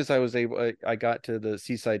soon as I got to the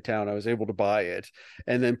seaside town, I was able to buy it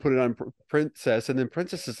and then put it on Princess. And then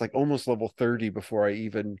Princess is like almost level 30 before I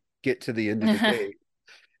even get to the end of the game.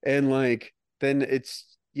 And like then it's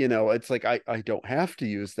like I don't have to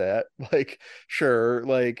use that. Like sure,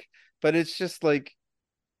 like, but it's just like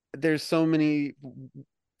there's so many,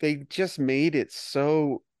 they just made it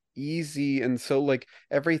so easy, and so like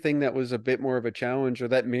everything that was a bit more of a challenge or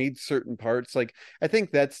that made certain parts like, I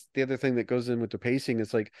think that's the other thing that goes in with the pacing.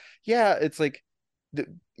 Is like, yeah, it's like the,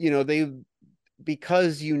 they,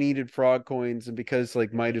 because you needed frog coins, and because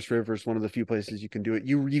like Midas River is one of the few places you can do it,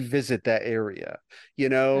 you revisit that area.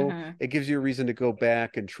 Mm-hmm. It gives you a reason to go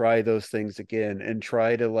back and try those things again, and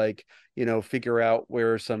try to like, figure out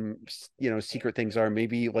where some, secret things are.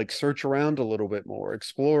 Maybe like search around a little bit more,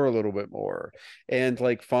 explore a little bit more, and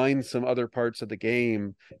like find some other parts of the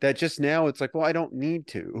game that just now it's like, well, I don't need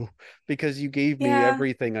to because you gave me Yeah.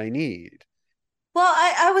 everything I need. Well,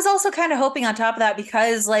 I was also kind of hoping on top of that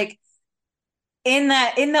because like in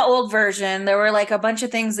the old version, there were like a bunch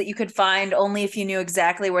of things that you could find only if you knew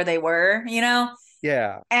exactly where they were, you know?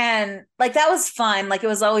 Yeah. And like that was fun. Like it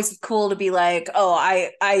was always cool to be like, oh,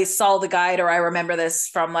 I saw the guide or I remember this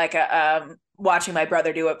from like a watching my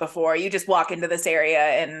brother do it before. You just walk into this area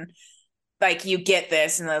and like you get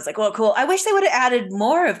this, and I was like, well, cool. I wish they would have added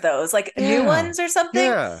more of those, like new Yeah. ones or something.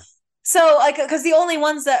 Yeah. So like, because the only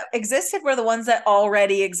ones that existed were the ones that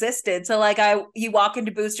already existed. So like, you walk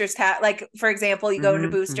into Boosters like for example, you go into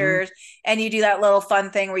Hmm. Hmm. Boosters and you do that little fun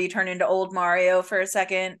thing where you turn into old Mario for a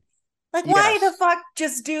second. Like, why the Yes. fuck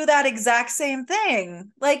just do that exact same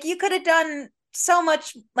thing? Like, you could have done so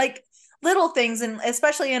much like little things, and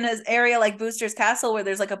especially in an area like Booster's Castle where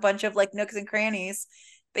there's like a bunch of like nooks and crannies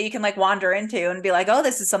that you can like wander into and be like, oh,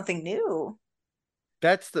 this is something new.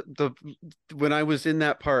 That's the when I was in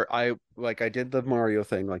that part, I did the Mario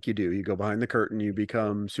thing like you do. You go behind the curtain, you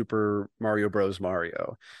become Super Mario Bros.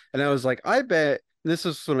 Mario. And I was like, I bet this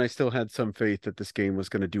is when I still had some faith that this game was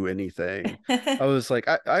going to do anything. I was like,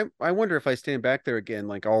 I wonder if I stand back there again,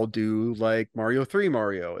 like I'll do like Mario 3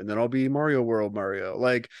 Mario, and then I'll be Mario World Mario.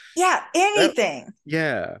 Like Yeah, that, anything.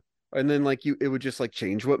 yeah. And then like it would just like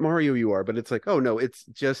change what Mario you are, but it's like, oh no, it's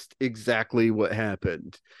just exactly what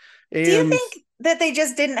happened. Do you And think that they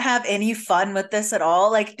just didn't have any fun with this at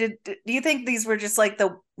all? Like, do you think these were just like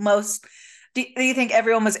the most? Do you think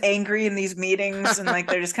everyone was angry in these meetings and like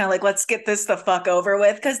they're just kind of like, let's get this the fuck over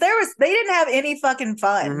with? Because they didn't have any fucking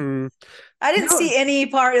fun. hmm. I didn't No, see any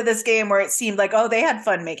part of this game where it seemed like, oh, they had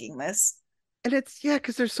fun making this. and it's yeah,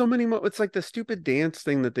 because there's so many it's like the stupid dance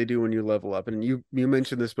thing that they do when you level up, and you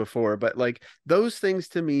mentioned this before, but like those things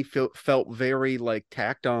to me felt very like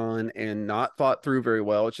tacked on and not thought through very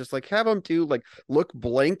well. It's just like have them to like look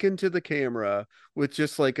blank into the camera with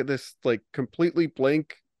just like this like completely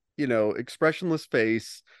blank, expressionless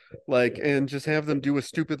face, like, and just have them do a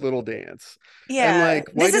stupid little dance. And Yeah, like,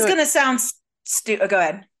 why this is not? gonna sound go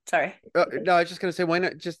ahead. Sorry. No, I was just gonna say, why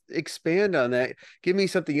not just expand on that? Give me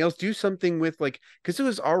something else. Do something with like, because it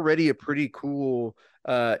was already a pretty cool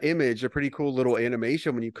image, a pretty cool little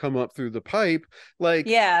animation when you come up through the pipe. Like,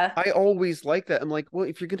 Yeah. I always like that. I'm like, well,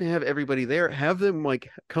 if you're gonna have everybody there, have them like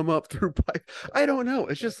come up through pipe. I don't know.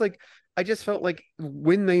 It's just like I just felt like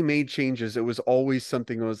when they made changes, it was always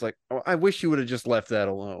something I was like, oh, I wish you would have just left that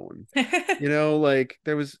alone. Like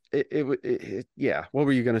there was yeah. What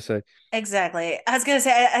were you gonna say? Exactly. I was gonna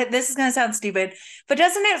say this is gonna sound stupid, but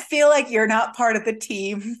doesn't it feel like you're not part of the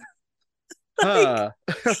team? Like, Huh.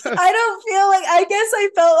 I don't feel like, I guess I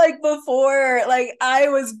felt like before, like I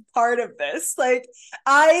was part of this. Like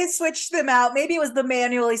I switched them out. Maybe it was the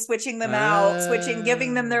manually switching them out,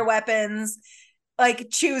 giving them Uh, their weapons, like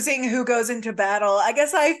choosing who goes into battle. I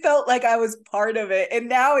guess I felt like I was part of it. And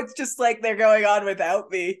now it's just like they're going on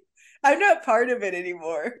without me. I'm not part of it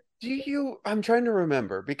anymore. I'm trying to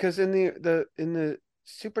remember because in the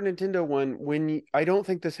Super Nintendo one, I don't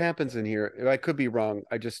think this happens in here. I could be wrong.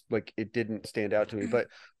 I just like it didn't stand out to me. But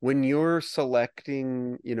when you're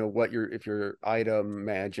selecting, what if your item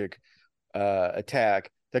magic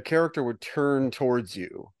attack, the character would turn towards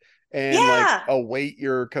you and like Yeah. await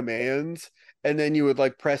your commands, and then you would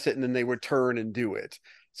like press it, and then they would turn and do it.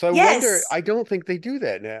 So I wonder, Yes. I don't think they do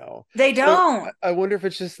that now. They So don't. I wonder if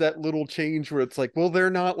it's just that little change where it's like, well, they're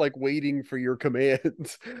not like waiting for your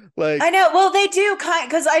commands. I Like, know. Well, they do kind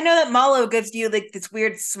because I know that Malo gives you like this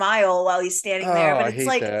weird smile while he's standing there, oh, but I it's hate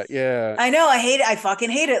like that. Yeah. I know I hate it. I fucking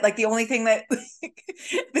hate it. Like the only thing that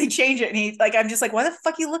they change it, and he like I'm just like, why the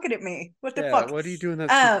fuck are you looking at me? What the Yeah. fuck? What are you doing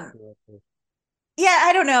that stupid Um, for? yeah,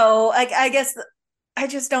 I don't know. Like I guess I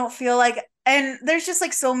just don't feel like, and there's just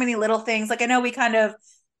like so many little things. Like I know we kind of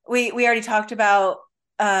we already talked about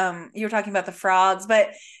you were talking about the frogs, but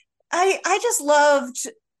I just loved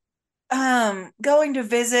going to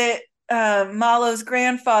visit Malo's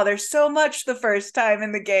grandfather so much the first time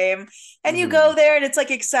in the game. And you Hmm. go there and it's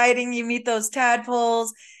like exciting. You meet those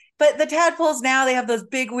tadpoles. But the tadpoles now they have those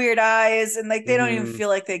big weird eyes and like they don't even Hmm. feel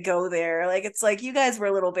like they go there. Like it's like you guys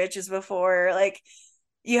were little bitches before. Like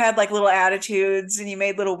you had like little attitudes and you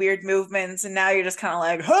made little weird movements and now you're just kind of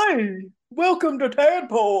like, "Hey, welcome to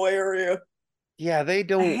tadpole area." Yeah, they I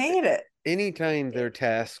don't. hate it. Anytime they're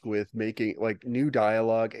tasked with making like new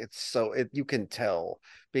dialogue, you can tell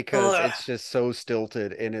because Ugh. it's just so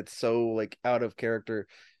stilted and it's so like out of character.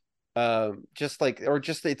 Just like or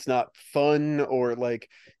just it's not fun or like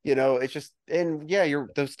it's just and yeah,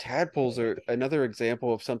 those tadpoles are another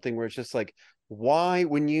example of something where it's just like why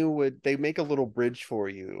when they make a little bridge for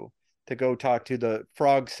you to go talk to the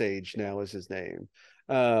frog sage now is his name.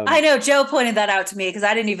 I um know Joe pointed that out to me because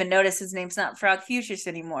I didn't even notice his name's not Frog Fuchsius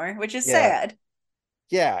anymore, which is yeah, sad.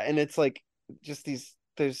 yeah, and it's like just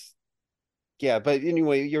there's yeah, but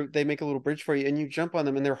anyway, they make a little bridge for you and you jump on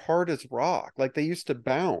them and they're hard as rock, like they used to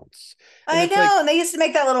bounce. And I it's like know. And they used to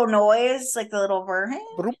make that little noise, like the little burr.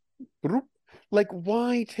 broop, broop. like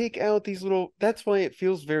why take out these little, that's why it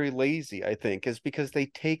feels very lazy, I think, is because they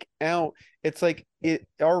take out, it's like it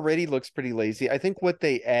already looks pretty lazy. I think what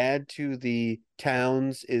they add to the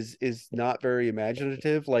towns is not very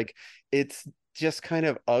imaginative. Like it's just kind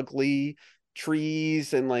of ugly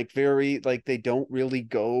trees and like very like they don't really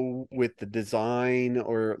go with the design,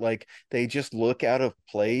 or like they just look out of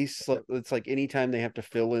place. So it's like anytime they have to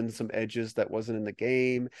fill in some edges that wasn't in the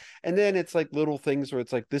game, and then it's like little things where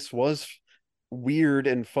it's like this was weird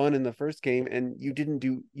and fun in the first game, and you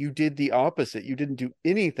did the opposite. You didn't do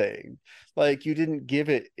anything. Like you didn't give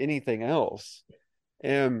it anything else.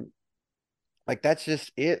 And like that's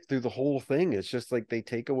just it through the whole thing. It's just like they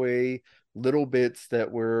take away little bits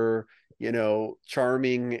that were,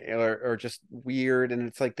 charming or just weird, and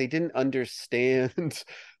it's like they didn't understand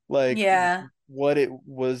like Yeah. what it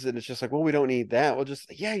was, and it's just like, well, we don't need that. Well,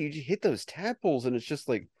 just yeah, you just hit those tadpoles and it's just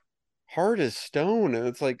like hard as stone, and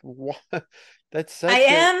it's like what, that's I such a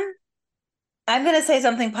am I'm going to say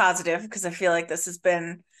something positive because I feel like this has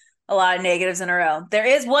been a lot of negatives in a row. There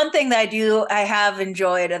is one thing that I have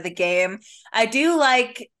enjoyed of the game. I do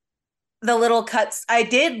like the little cuts. I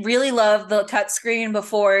did really love the cut screen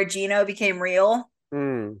before Gino became real.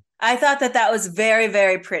 mm, I thought that that was very,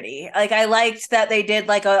 very pretty. Like I liked that they did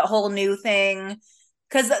like a whole new thing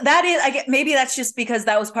because that is, I get, maybe that's just because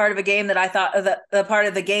that was part of a game that I thought the part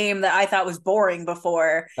of the game that I thought was boring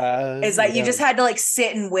before, is like you yeah, just had to like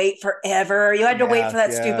sit and wait forever. You had to wait yeah, for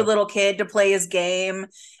that yeah. stupid little kid to play his game.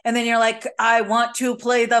 And then you're like, I want to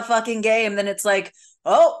play the fucking game. Then it's like,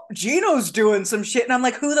 oh, Gino's doing some shit. And I'm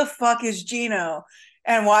like, who the fuck is Gino?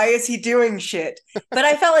 And why is he doing shit? But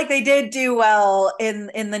I felt like they did do well in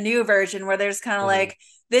the new version where there's kind of uh, like,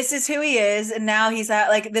 this is who he is. And now he's at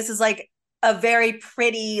like, this is like a very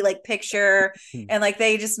pretty like picture, and like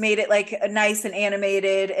they just made it like nice and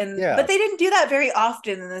animated, and yeah. but they didn't do that very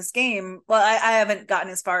often in this game. Well, I haven't gotten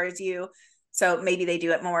as far as you, so maybe they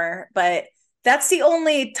do it more, but that's the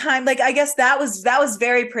only time. Like I guess that was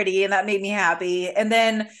very pretty and that made me happy. And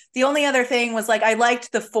then the only other thing was like I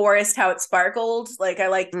liked the forest, how it sparkled. Like I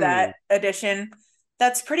liked Hmm. that addition.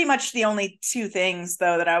 That's pretty much the only two things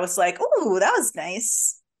though that I was like, oh, that was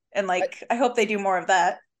nice, and like I hope they do more of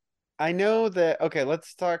that. I know that, okay,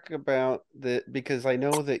 let's talk about the, because I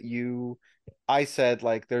know that I said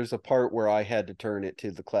like there's a part where I had to turn it to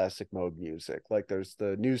the classic mode music. Like there's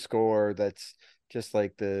the new score that's just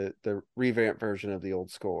like the revamped version of the old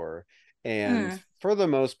score. And Mm. for the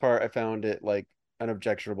most part, I found it like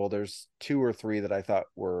unobjectionable. There's two or three that I thought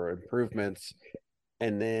were improvements.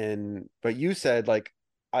 And then but you said like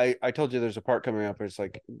I told you there's a part coming up where it's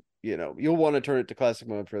like, you'll want to turn it to classic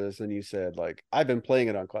mode for this, and you said like I've been playing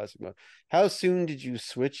it on classic mode. How soon did you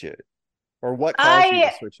switch it, or what caused you to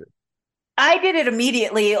I switch it? I did it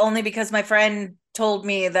immediately only because my friend told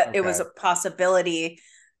me that it was Okay. a possibility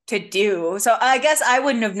to do. So I guess I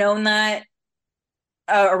wouldn't have known that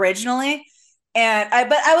originally. But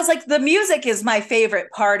I was like, the music is my favorite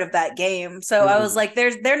part of that game. So I was Mhm. like,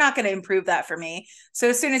 they're not going to improve that for me. So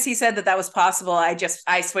as soon as he said that that was possible,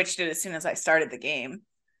 I switched it as soon as I started the game.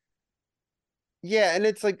 Yeah, and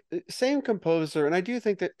it's like same composer, and I do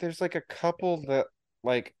think that there's like a couple that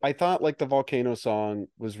like I thought like the volcano song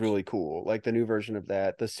was really cool, like the new version of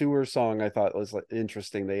that. The sewer song I thought was like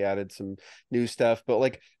interesting. They added some new stuff, but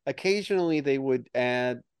like occasionally they would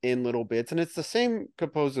add in little bits, and it's the same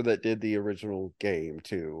composer that did the original game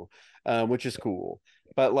too, which is cool.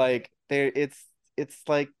 But like there, it's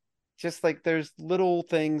like just like there's little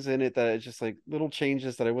things in it that it's just like little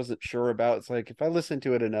changes that I wasn't sure about. It's like if I listen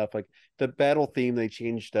to it enough, like the battle theme they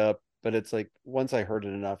changed up, but it's like once I heard it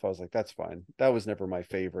enough, I was like, that's fine. That was never my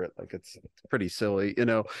favorite. Like it's pretty silly.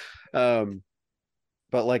 Um,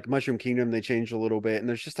 but like Mushroom Kingdom, they changed a little bit, and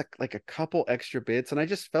there's just like a couple extra bits, and I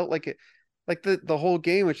just felt like it, like the whole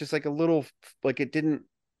game was just like a little, like it didn't,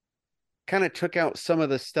 kind of took out some of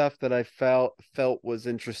the stuff that I felt was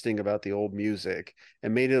interesting about the old music,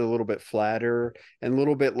 and made it a little bit flatter and a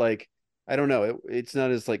little bit like, I don't know, it's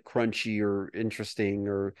not as like crunchy or interesting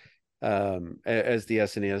or as the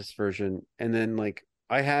SNES version. And then like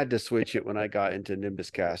I had to switch it when I got into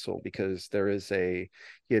Nimbus Castle, because there is that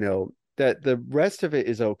the rest of it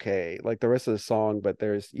is okay, like the rest of the song, but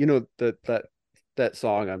there's that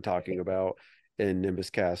song I'm talking about in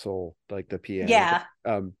Nimbus Castle, like the piano. Yeah.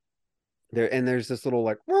 There's this little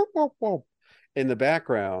like whoop, whoop, whoop in the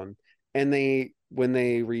background, and they when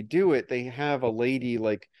they redo it, they have a lady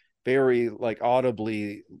like very like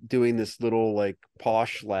audibly doing this little like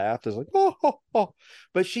posh laugh. It's like oh,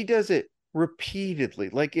 but she does it repeatedly,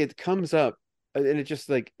 like it comes up, and it just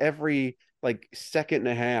like every like second and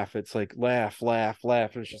a half, it's like laugh, laugh,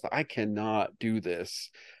 laugh. And it's just, I cannot do this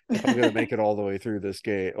if I'm gonna make it all the way through this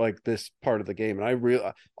game, like this part of the game. And I really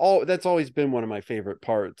all that's always been one of my favorite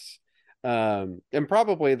parts. And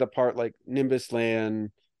probably the part like Nimbus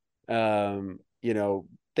Land, you know,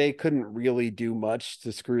 they couldn't really do much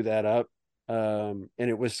to screw that up. And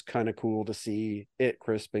it was kind of cool to see it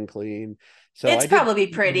crisp and clean. So It's I did. probably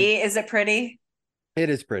pretty. Is it pretty? It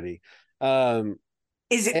is pretty. Um,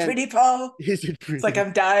 Is it and pretty, Paul? is it It's like pretty?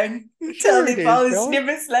 I'm dying. Tell Sure it me, is, Paul, is Bella.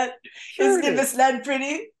 Nimbusland Sure it is.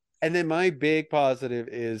 pretty? And then my big positive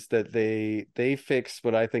is that they fixed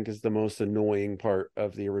what I think is the most annoying part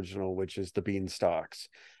of the original, which is the beanstalks.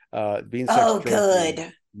 Beanstalks Oh, drove me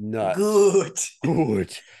good. nuts. Good.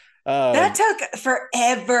 Good. That Um, took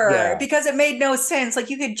forever yeah. because it made no sense. Like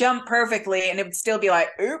you could jump perfectly and it would still be like,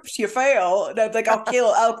 oops, you fail. And I'd like, I'll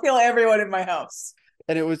kill everyone in my house.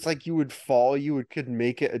 And it was like you would fall, could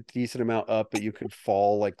make it a decent amount up, but you could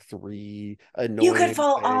fall like three You could annoying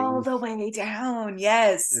fall all things. the way down.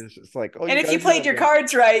 Yes. And it's just like, oh, And you if you gotta do played that your again.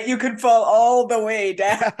 cards right, you could fall all the way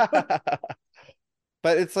down.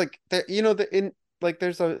 But it's like there, in like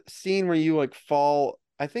there's a scene where you like fall.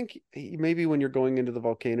 I think maybe when you're going into the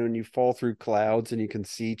volcano and you fall through clouds and you can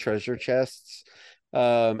see treasure chests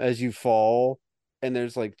as you fall, and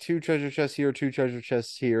there's like two treasure chests here, two treasure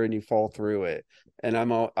chests here, and you fall through it. And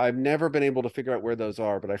I've never been able to figure out where those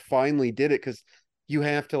are, but I finally did it because you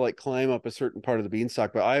have to like climb up a certain part of the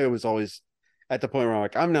beanstalk. But I was always at the point where I'm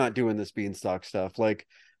like, I'm not doing this beanstalk stuff. Like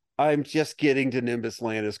I'm just getting to Nimbus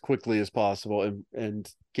Land as quickly as possible and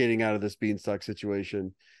getting out of this beanstalk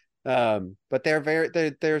situation. But they're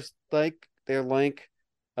like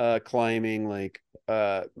climbing like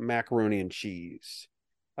macaroni and cheese.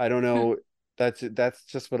 I don't know. That's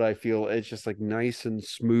just what I feel. It's just like nice and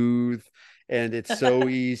smooth, and it's so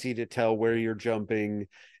easy to tell where you're jumping,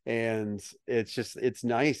 and it's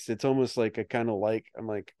nice. It's almost like a kind of like I'm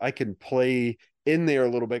like I can play in there a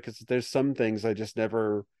little bit because there's some things I just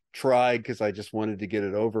never tried because I just wanted to get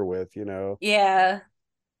it over with, you know. Yeah.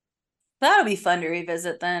 That'll be fun to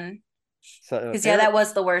revisit then. So Because yeah, there, that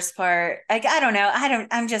was the worst part. Like I don't know.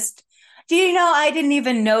 I'm just do you know I didn't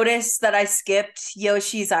even notice that I skipped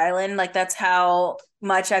Yoshi's Island? Like that's how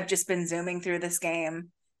much I've just been zooming through this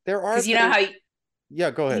game. there are Because you know things. how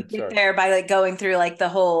Yeah, go you ahead. get Sorry. there by like going through like the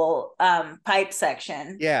whole pipe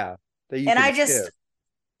section. Yeah, that you And can I just skip.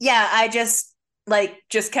 yeah, I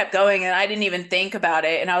just kept going and I didn't even think about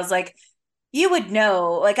it. And I was like, you would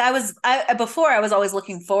know. Like I before I was always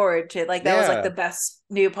looking forward to like that was like the Yeah, best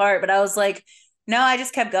new part, but I was like, no, I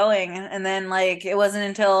just kept going. And then like it wasn't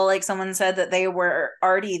until like someone said that they were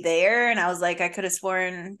already there and I was like, I could have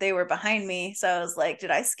sworn they were behind me. So I was like,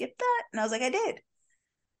 did I skip that? And I was like, I did.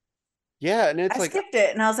 yeah, and it's I like skipped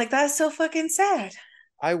it. And I was like, that's so fucking sad.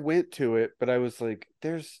 I went to it, but I was like,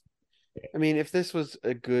 there's. I mean, if this was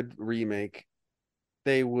a good remake,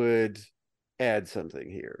 they would add something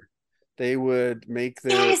here. They would make the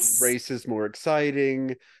Yes. races more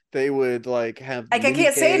exciting. They would like have Like I mini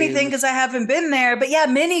can't say anything because games. I haven't been there, but yeah,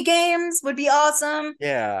 mini games would be awesome.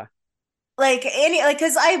 Yeah. Like any like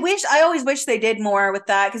because I always wish they did more with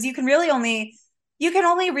that because you can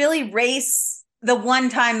only really race the one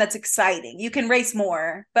time that's exciting. You can race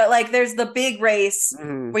more, but like there's the big race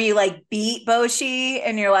Mhm. where you like beat Boshi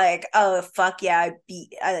and you're like, oh fuck yeah,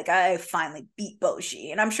 I finally beat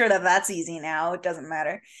Boshi, and I'm sure that that's easy now. It doesn't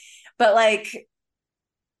matter, but like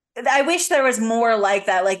I wish there was more like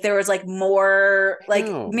that. Like there was like more I like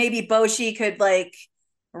know. maybe Boshi could like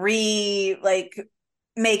like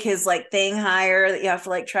make his like thing higher that you have to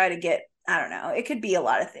like try to get. I don't know. It could be a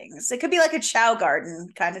lot of things. It could be like a Chow Garden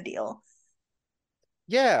kind of deal.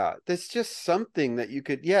 Yeah, that's just something that you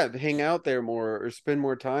could, yeah, hang out there more or spend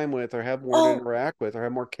more time with or have more to Oh, interact with or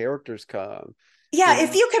have more characters come, you yeah,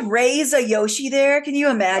 if know? you could raise a Yoshi there, can you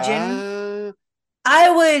imagine? Uh, I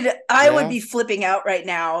would yeah. be flipping out right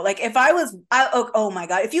now. Like if I was oh my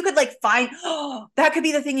god, if you could like find oh, that could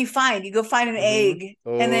be the thing you find. You go find an Mm-hmm. egg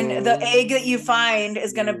and then the egg that you find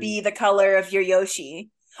is going to Oh. be the color of your Yoshi.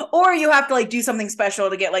 Or you have to like do something special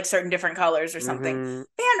to get like certain different colors or something. Mm-hmm.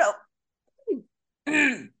 Man,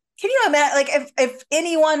 can you imagine like if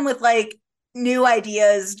anyone with like new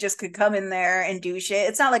ideas just could come in there and do shit?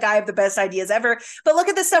 It's not like I have the best ideas ever, but look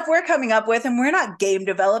at the stuff we're coming up with and we're not game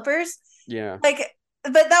developers. Yeah. Like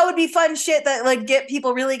but that would be fun shit that like get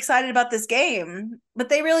people really excited about this game. But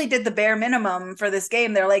they really did the bare minimum for this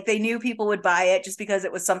game. They're like they knew people would buy it just because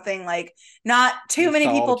it was something like not too many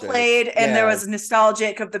people Nostalgic. played and there Yeah. was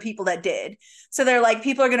nostalgic of the people that did. So they're like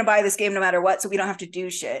people are going to buy this game no matter what, so we don't have to do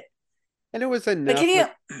shit. And it was But can enough you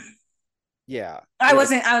like, yeah. I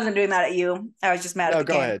wasn't doing that at you. I was just mad at No, the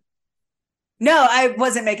go game. ahead. No, I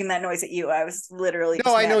wasn't making that noise at you. I was literally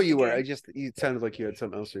No, just I mad know at the you were. I game. just you sounded like you had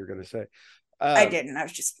something else you were going to say. I Um, didn't. I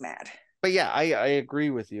was just mad. but yeah, I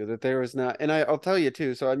agree with you that there was not, and I'll tell you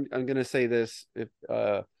too. So I'm going to say this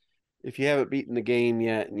if you haven't beaten the game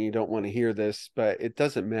yet and you don't want to hear this, but it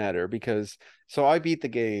doesn't matter because so I beat the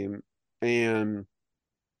game and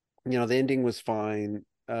the ending was fine.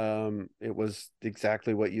 It was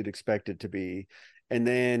exactly what you'd expect it to be. And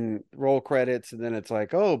then roll credits, and then it's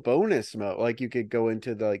like, oh, bonus mode. Like you could go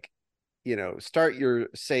into the like, start your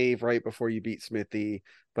save right before you beat Smithy,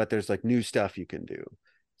 but there's like new stuff you can do.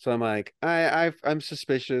 So I'm like, I'm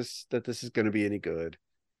suspicious that this is going to be any good,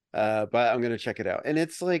 but I'm gonna check it out. And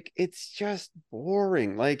it's like it's just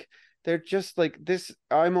boring. Like they're just like this.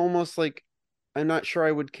 I'm almost like I'm not sure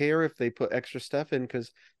I would care if they put extra stuff in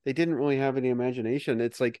because they didn't really have any imagination.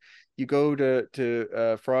 It's like you go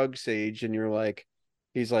to Frog Sage and you're like,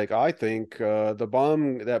 he's like, I think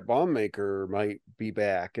that bomb maker might be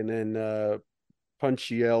back, and then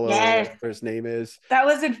Punch Yellow or Yes, whatever his name is. that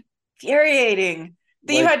was infuriating.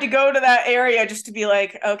 That you Like had to go to that area just to be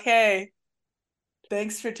like, okay,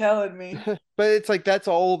 thanks for telling me. but it's like that's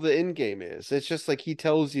all the end game is. It's just like he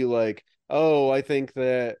tells you like, oh, I think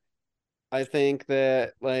that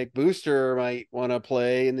like Booster might want to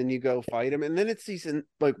play, and then you go fight him, and then it's these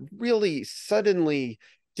like really suddenly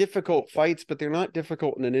difficult fights, but they're not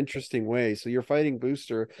difficult in an interesting way. So you're fighting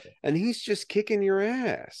Booster, and he's just kicking your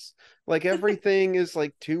ass. Like everything is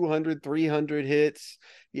like 200, 300 hits,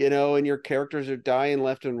 and your characters are dying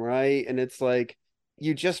left and right, and it's like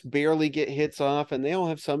you just barely get hits off, and they all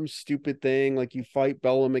have some stupid thing like you fight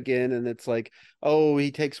Bellum again, and it's like, oh,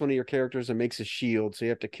 he takes one of your characters and makes a shield, so you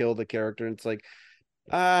have to kill the character. And it's like,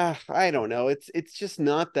 I don't know. It's just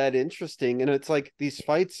not that interesting. And it's like these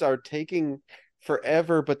fights are taking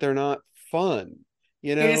forever, but they're not fun,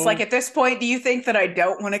 you You're just like, know? at this point, do you think that I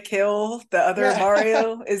don't want to kill the other Yeah.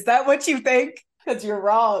 Mario? Is that what you think? Because you're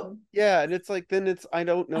wrong. Yeah. And it's like then it's I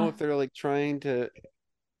don't know Oh, if they're like trying to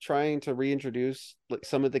reintroduce like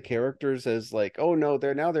some of the characters as like, oh no,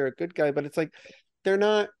 they're a good guy, but it's like they're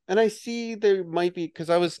not. And I see there might be because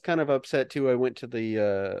I was kind of upset too. I went to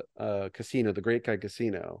the casino, the Great Guy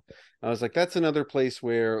Casino. I was like, that's another place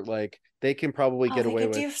where like they can probably oh, get they away could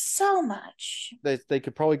with do so much. they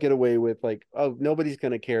could probably get away with like, oh, nobody's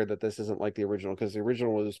gonna care that this isn't like the original because the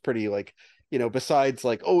original was pretty like, besides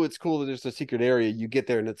like, oh, it's cool that there's a secret area, you get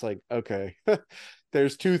there and it's like, okay,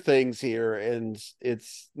 there's two things here and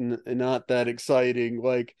it's not that exciting.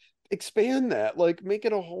 Like expand that, like make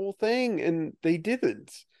it a whole thing, and they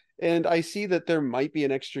didn't. And I see that there might be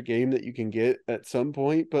an extra game that you can get at some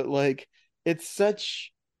point, but like it's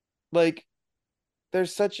such like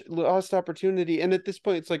there's such lost opportunity. And at this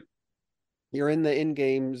point it's like you're in the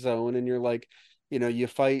in-game zone and you're like, you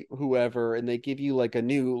fight whoever and they give you like a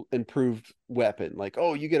new improved weapon, like,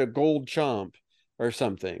 oh, you get a gold chomp or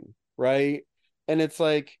something, right? And it's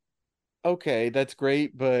like, okay, that's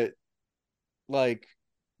great, but like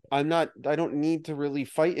I don't need to really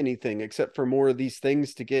fight anything except for more of these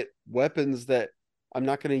things to get weapons that I'm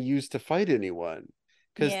not going to use to fight anyone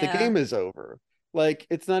because the Yeah. game is over. Like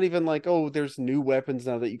it's not even like, oh, there's new weapons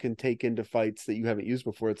now that you can take into fights that you haven't used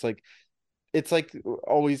before. It's like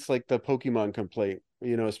always like the Pokemon complaint,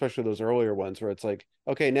 especially those earlier ones where it's like,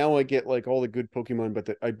 okay, now I get like all the good Pokemon, but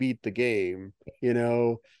I beat the game, you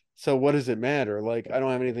know. So what does it matter? Like I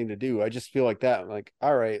don't have anything to do. I just feel like that. I'm like,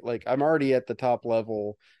 all right, like I'm already at the top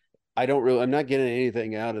level. I'm not getting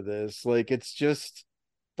anything out of this. Like it's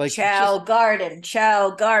like just Chow Garden,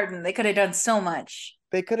 Chow Garden. They could have done so much.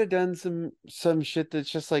 they could have done some shit that's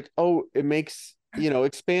just like, oh, it makes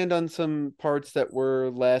expand on some parts that were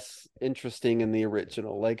less interesting in the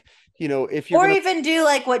original. Like, if you're Or gonna even do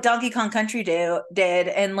like what Donkey Kong Country did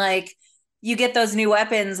and like you get those new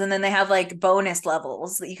weapons and then they have like bonus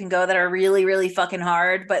levels that you can go that are really, really fucking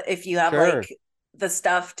hard. But if you have sure, like the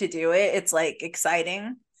stuff to do it, it's like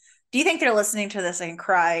exciting. Do you think they're listening to this and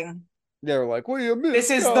crying? they're like, well, you missed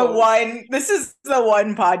This is the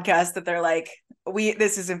one podcast that they're like,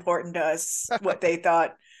 this is important to us, what they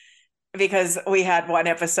thought, because we had one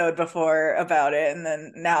episode before about it, and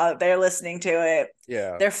then now they're listening to it.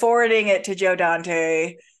 Yeah, They're forwarding it to Joe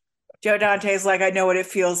Dante. Joe Dante's like, I know what it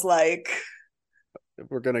feels like.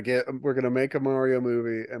 we're gonna make a Mario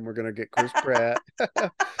movie and we're gonna get Chris Pratt.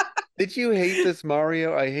 Did you hate this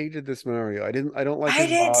Mario? I hated this Mario. I don't like I his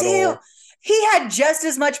did too. model. He had just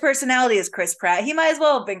as much personality as Chris Pratt. He might as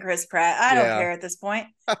well have been Chris Pratt. I don't Yeah, care at this point.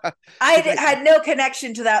 because Had no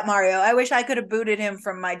connection to that Mario. I wish I could have booted him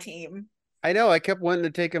from my team. I know I kept wanting to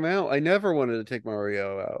take him out. I never wanted to take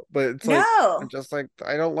Mario out, but it's like I'm No. just like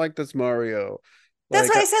I don't like this Mario. That's Like,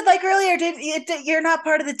 what I said like earlier. You're not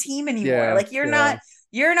part of the team anymore. yeah, Like you're yeah. not.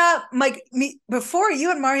 You're not like me before.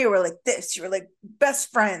 You and Mario were like this. You were like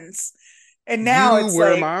best friends, and now You it's were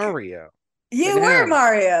like Mario. But you were now,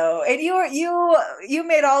 Mario, and you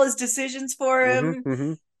made all his decisions for hmm him.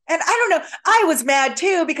 hmm And I don't know. I was mad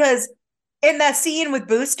too because in that scene with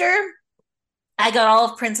Booster, I got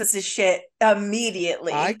all of Princess's shit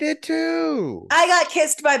I immediately. did too. I got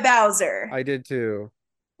kissed by Bowser. I did too.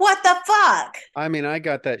 What the fuck? I mean, I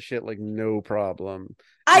got that shit like no problem.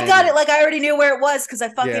 I got it And like I already knew where it was because I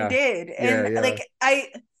fucking yeah, did. yeah, And yeah. like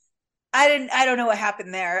I don't know what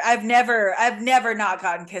happened there. I've never not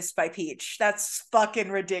gotten kissed by Peach. That's fucking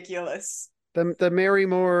ridiculous. The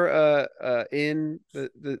Marymore inn,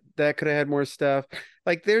 the that could have had more stuff.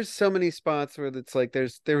 Like there's so many spots where it's like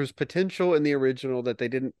there was potential in the original that they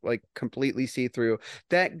didn't like completely see through.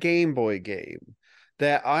 That Game Boy game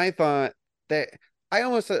that I thought that I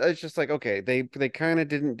almost it's just like okay, they kind of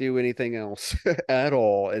didn't do anything else at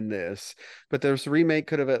all in this. But this remake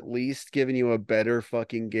could have at least given you a better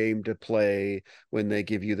fucking game to play when they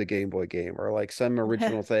give you the Game Boy game or like some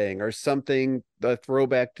original thing or something, a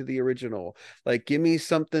throwback to the original. Like, give me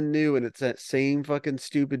something new, and it's that same fucking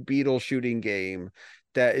stupid beetle shooting game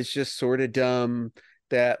that is just sort of dumb,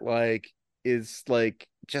 that like is like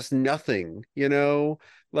just nothing, you know?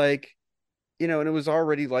 Like, and it was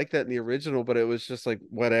already like that in the original, but it was just like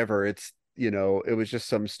whatever. It was just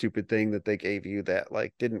some stupid thing that they gave you that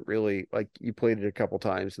like didn't really like you played it a couple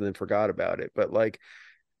times and then forgot about it. But like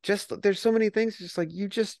just there's so many things just like you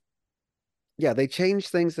just yeah, they changed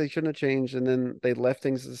things they shouldn't have changed, and then they left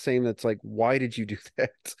things the same. That's like, why did you do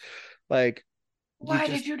that? Like, you Why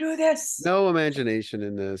just did you do this? no imagination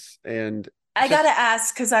in this, and I gotta just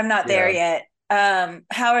ask because I'm not there yeah, yet.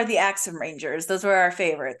 How are the Axum Rangers? Those were our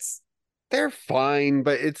favorites. they're fine,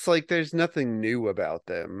 but it's like there's nothing new about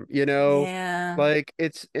them, you know? Yeah. Like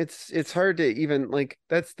it's hard to even like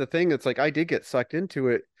that's the thing. It's like I did get sucked into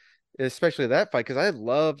it, especially that fight, because I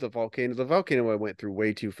love the volcano. The volcano I went through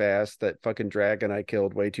way too fast. That fucking dragon I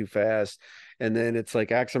killed way too fast. And then it's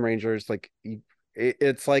like Axum Rangers, like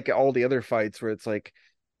it's like all the other fights where it's like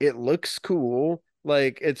it looks cool.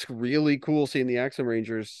 Like it's really cool seeing the Axum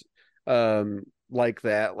Rangers like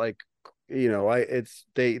that. Like I it's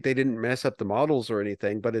they didn't mess up the models or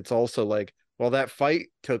anything, but it's also like, well, that fight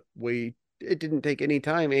took way it didn't take any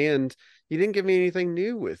time, and you didn't give me anything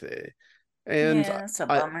new with it. And Yeah, that's a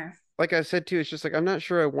I bummer. like I said too, it's just like I'm not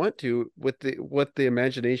sure I want to with the what the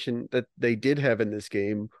imagination that they did have in this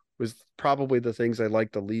game was probably the things I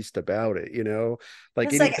liked the least about it, like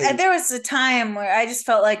It's like anything. there was a time where I just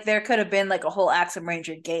felt like there could have been like a whole Axum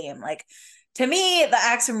Ranger game. Like to me, the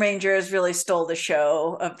Axum Rangers really stole the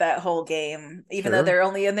show of that whole game, even though Sure. they're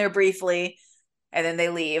only in there briefly and then they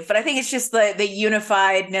leave. But I think it's just the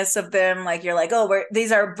unifiedness of them. Like you're like, oh,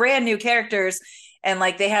 these are brand new characters, and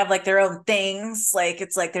like they have like their own things. Like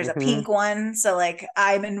it's like there's a Hmm. pink one, so like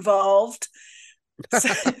I'm involved. So,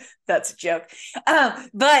 that's a joke.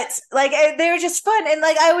 But like they were just fun, and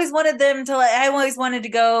like I always wanted them to. Like I always wanted to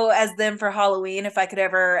go as them for Halloween if I could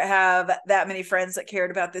ever have that many friends that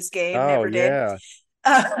cared about this game. Oh Never did. yeah.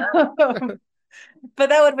 But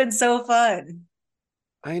that would have been so fun.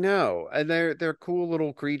 I know. And they're cool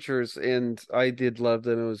little creatures, and I did love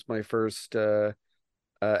them. It was my first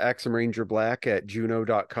Axum Ranger Black at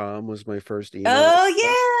Juno.com was my first email account.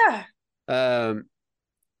 Oh yeah, Um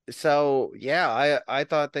so yeah, I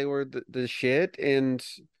thought they were the shit, and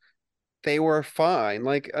they were fine.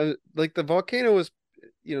 Like the volcano was,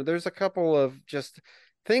 there's a couple of just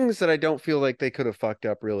things that I don't feel like they could have fucked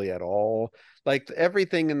up really at all. Like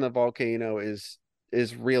everything in the volcano is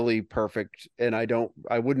really perfect, and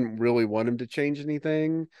I wouldn't really want him to change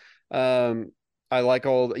anything. Um I like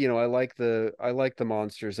I like the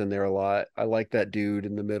monsters in there a lot. I like that dude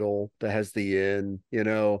in the middle that has the inn,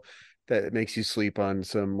 that makes you sleep on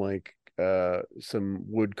some like some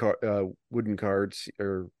wooden carts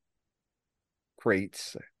or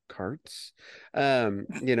crates carts, and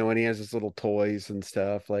he has his little toys and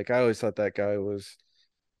stuff. Like I always thought that guy was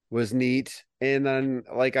neat. And then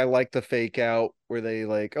like I like the fake out where they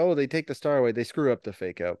like, oh, they take the star away. They screw up the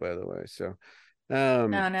fake out, by the way. So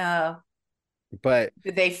um no, no. but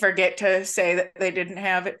Did they forget to say that they didn't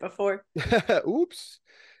have it before? oops.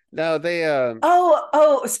 No, they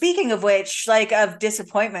Oh. Speaking of which, like of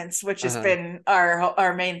disappointments, which has uh-huh. been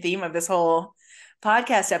our main theme of this whole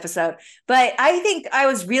podcast episode. But I think I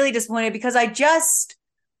was really disappointed because I just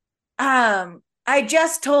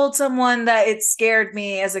told someone that it scared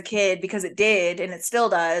me as a kid because it did and it still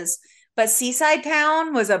does. But Seaside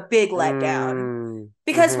Town was a big Mm, letdown.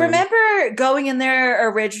 Because Mm-hmm. remember going in there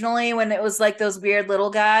originally when it was like those weird little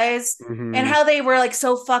guys and Mm-hmm. how they were like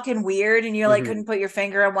so fucking weird and you like Mm-hmm. couldn't put your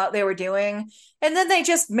finger on what they were doing. And then they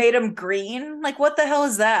just made them green. Like, what the hell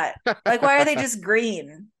is that? Like, why are they just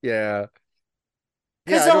green? Yeah. Yeah,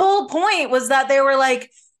 Because I the don't. whole point was that they were like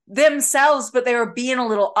themselves, but they were being a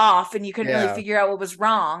little off and you couldn't really Yeah. figure out what was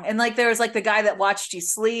wrong. And like there was like the guy that watched you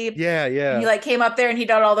sleep Yeah, and he yeah. like came up there and he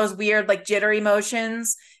did all those weird like jittery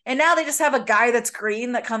motions. And now they just have a guy that's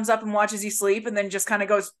green that comes up and watches you sleep and then just kind of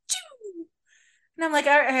goes, Choo! And I'm like,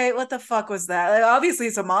 all right, what the fuck was that? Like, obviously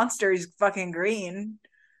it's a monster. He's fucking green.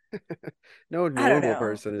 No I don't normal know.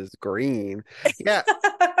 person is green. Yeah,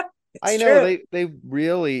 It's I know true. they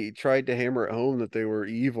really tried to hammer it home that they were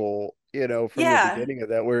evil, from the Yeah. beginning of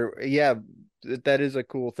that. Where yeah, that is a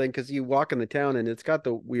cool thing because you walk in the town and it's got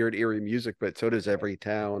the weird eerie music, but so does every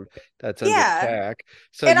town that's under Yeah. attack.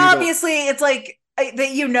 So And you don't. obviously it's like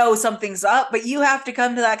that you know something's up, but you have to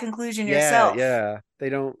come to that conclusion Yeah, yourself. yeah. They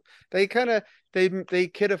don't. They kind of they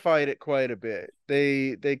kidified it quite a bit.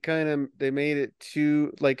 They kind of they made it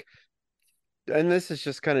too like, and this is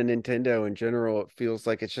just kind of Nintendo in general. It feels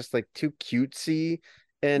like it's just like too cutesy,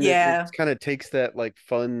 and it Yeah. kind of takes that like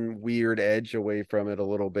fun, weird edge away from it a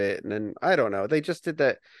little bit. And then I don't know, they just did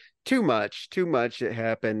that too much, too much. It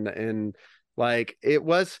happened, and like it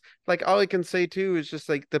was like all I can say too is just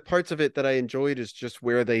like the parts of it that I enjoyed is just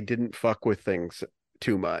where they didn't fuck with things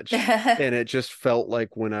too much, and it just felt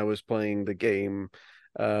like when I was playing the game.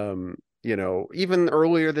 Even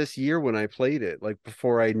earlier this year when I played it, like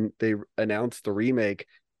before they announced the remake,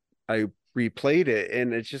 I replayed it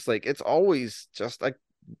and it's just like it's always just a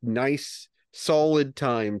nice solid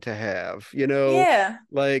time to have, Yeah.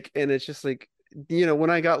 like, and it's just like, when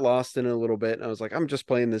I got lost in it a little bit and I was like, I'm just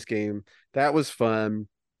playing this game. That was fun.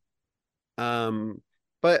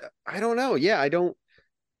 But I don't know. Yeah, I don't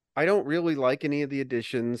really like any of the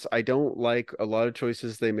additions. I don't like a lot of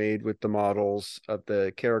choices they made with the models of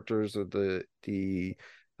the characters of the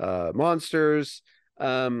monsters.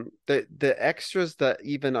 The extras that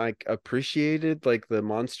even I appreciated, like the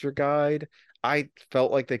monster guide, I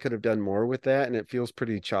felt like they could have done more with that, and it feels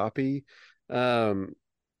pretty choppy. Um,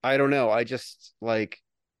 I don't know. I just like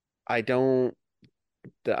I don't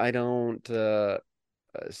I don't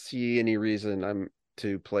see any reason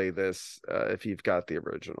to play this if you've got the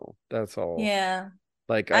original. That's all. Yeah.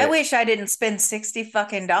 Like I wish I didn't spend 60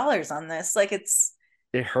 fucking dollars on this. Like it's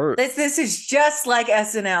it hurt. this is just like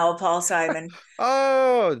SNL, Paul Simon.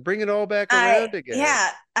 Oh, bring it all back around again.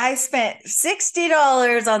 I spent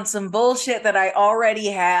 $60 on some bullshit that I already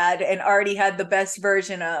had and already had the best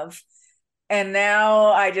version of. And now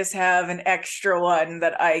I just have an extra one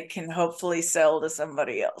that I can hopefully sell to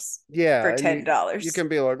somebody else for Yeah, and you $10. can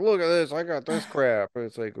be like, look at this, I got this crap.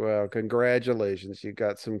 It's like, well, congratulations, you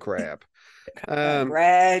got some crap. Um,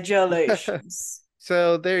 Congratulations.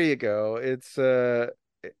 so there you go.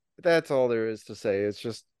 That's all there is to say. It's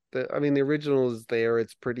just I mean, the original is there.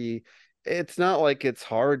 It's pretty. It's not like it's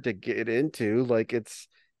hard to get into. Like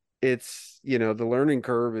the learning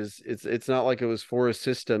curve is it's not like it was for a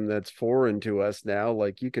system that's foreign to us now.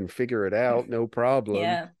 Like you can figure it out, no problem.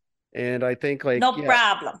 Yeah. And I think like No yeah.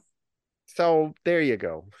 problem. So there you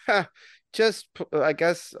go. Just I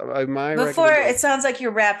guess my Before recommendation. it sounds like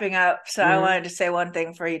you're wrapping up, so I Mhm. wanted to say one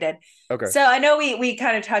thing before you did. Okay. So I know we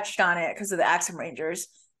kind of touched on it because of the Axum Rangers,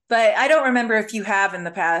 but I don't remember if you have in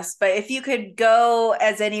the past. But if you could go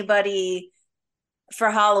as anybody for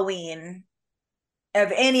Halloween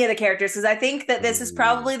of any of the characters, because I think that this is Mm.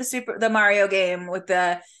 probably the Mario game with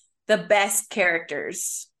the best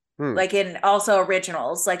characters. Hmm. Like in also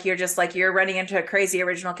originals, like you're just like you're running into crazy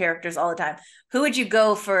original characters all the time. Who would you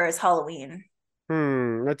go for as Halloween?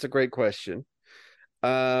 That's a great question.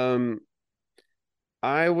 Um,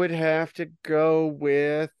 I would have to go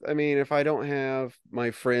with, I mean, if I don't have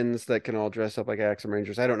my friends that can all dress up like Axum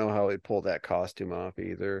Rangers, I don't know how I'd pull that costume off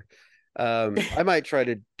either. I might try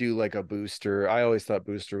to do like a Booster. I always thought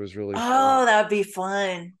Booster was really fun. Oh, that would be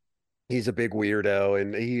fun. He's a big weirdo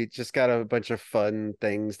and he just got a bunch of fun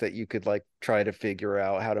things that you could like try to figure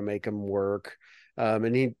out how to make him work.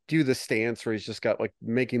 And he'd do the stance where he's just got like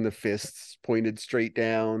making the fists pointed straight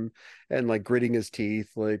down and like gritting his teeth.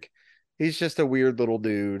 Like he's just a weird little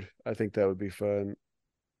dude. I think that would be fun.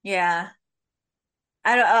 Yeah.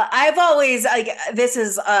 I don't, I've always like this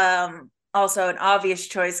is also an obvious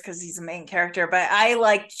choice because he's a main character, but I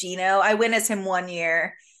like Gino. I went as him one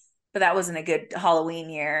year, but that wasn't a good Halloween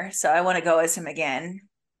year, so I want to go as him again.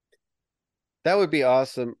 That would be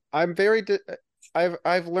awesome.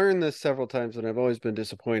 I've learned this several times and I've always been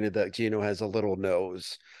disappointed that Gino has a little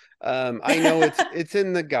nose. I know it's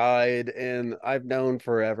in the guide, and I've known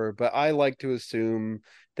forever, but I like to assume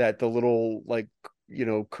that the little like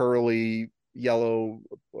curly yellow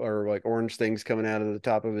or like orange things coming out of the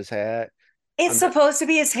top of his hat. It's I'm not, supposed to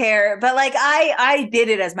be his hair, but like I did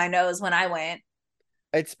it as my nose when I went.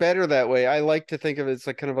 it's better that way. I like to think of it as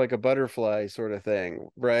like kind of like a butterfly sort of thing,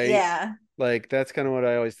 right? Yeah. Like that's kind of what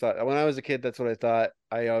I always thought. When I was a kid, that's what I thought.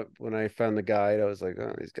 I when I found the guide, I was like,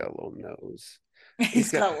 oh, he's got a little nose. He's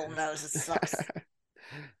He's got got a little nose. It sucks.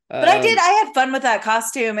 But um I had fun with that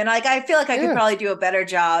costume, and like I feel like I could yeah. probably do a better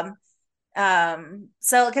job.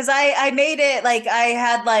 So because I made it like I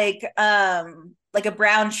had like a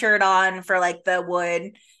brown shirt on for like the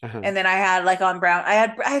wood, Uh-huh. and then I had like on brown I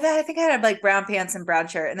think I had like brown pants and brown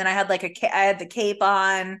shirt, and then I had like I had the cape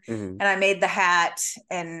on, Hmm. and I made the hat,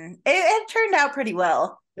 and it turned out pretty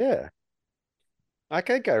well. Yeah. I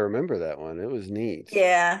think I remember that one. It was neat.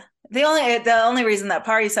 Yeah. The only reason that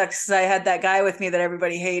party sucks is I had that guy with me that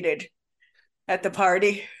everybody hated at the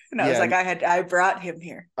party. And I was Yeah, like, I brought him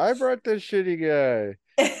here. I brought this shitty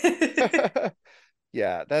If guy.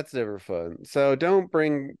 Yeah, that's never fun. So don't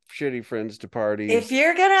bring shitty friends to parties.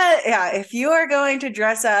 you're gonna, yeah, if you are going to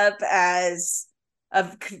dress up as a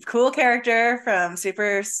cool character from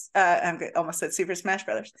almost said Super Smash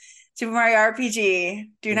Brothers, Super Mario RPG,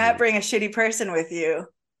 do not Mhm. bring a shitty person with you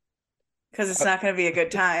because it's I, not going to be a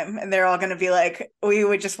good time. And they're all going to be like, we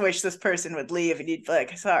would just wish this person would leave. And you'd be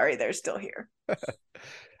like, sorry, they're still here.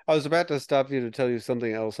 I was about to stop you to tell you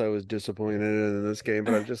something else I was disappointed in this game,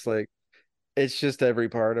 but I'm just like, it's just every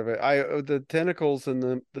part of it. The tentacles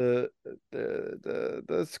and the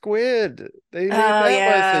squid. They made Oh, that less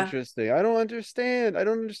yeah. interesting. I don't understand. I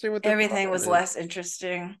don't understand what their Everything problem was is. less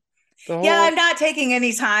interesting. The Yeah, whole I'm not taking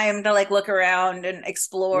any time to like look around and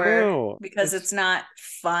explore no, because it's not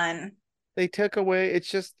fun. they took away.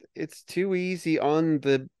 It's too easy on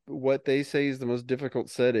the what they say is the most difficult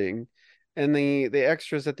setting, and the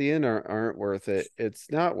extras at the end aren't worth it.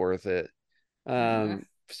 It's not worth it. Mm-mm.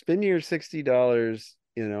 Spend your $60,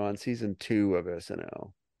 on season 2 of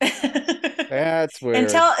SNL. That's where, And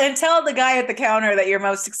tell the guy at the counter that you're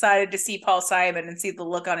most excited to see Paul Simon and see the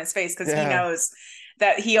look on his face because he yeah. knows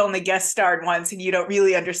that he only guest starred once and you don't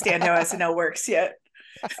really understand how SNL works yet.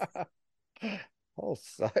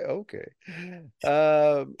 Okay.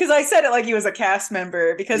 Um, Because I said it like he was a cast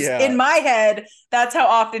member because yeah, in my head that's how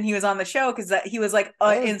often he was on the show because that he was like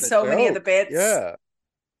that was in the so many of the joke. bits. Yeah.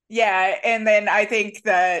 Yeah, and then I think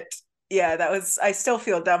that yeah, that was I still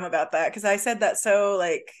feel dumb about that because I said that so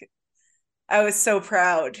like I was so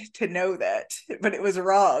proud to know that, but it was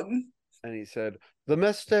wrong. And he said, the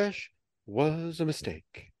mustache was a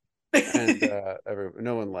mistake. And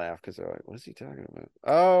no one laughed because they're like, what's he talking about?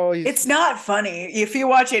 Oh, he's It's not funny. If you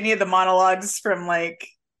watch any of the monologues from like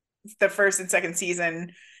the first and second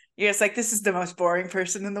season, you're just like, this is the most boring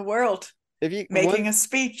person in the world if you making one a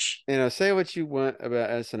speech. say what you want about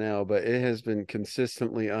SNL, but it has been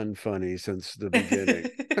consistently unfunny since the beginning.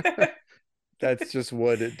 That's just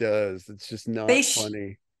what it does. It's just they not sh-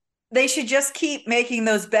 funny. they should just keep making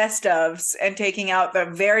those best ofs and taking out the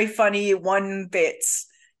very funny one bits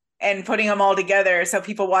and putting them all together so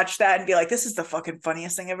people watch that and be like, this is the fucking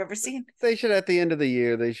funniest thing I've ever seen. They should at the end of the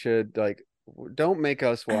year, they should like don't make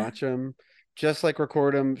us watch them. Just like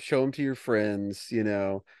record them, show them to your friends,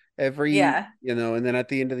 every, Yeah. and then at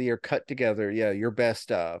the end of the year cut together, yeah, your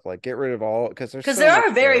best of. Like get rid of all because there's Because so there much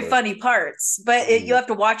are very filler. funny parts, but you Mhm. have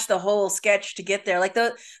to watch the whole sketch to get there. Like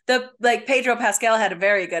the like Pedro Pascal had a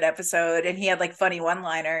very good episode, and he had like funny one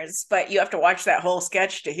liners, but you have to watch that whole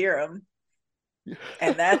sketch to hear them,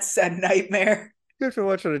 and that's a nightmare. You have to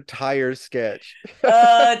watch an entire sketch.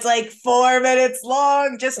 It's like 4 minutes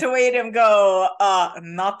long just to wait him go.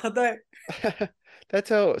 Not today. That's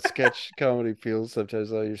how sketch comedy feels sometimes.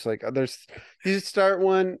 Though you're just like, you start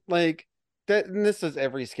one like that, and this is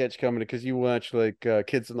every sketch comedy because you watch like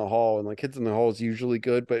Kids in the Hall, and like Kids in the Hall is usually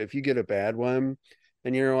good, but if you get a bad one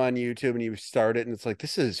and you're on YouTube and you start it and it's like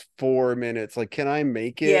this is 4 minutes, like can I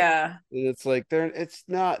make it? Yeah, And it's like it's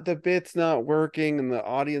not the bit's not working and the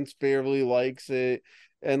audience barely likes it,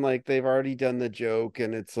 and like they've already done the joke,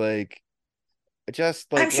 and it's like just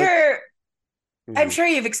I'm like let's. sure. I'm Mhm. sure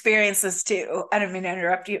you've experienced this too. I don't mean to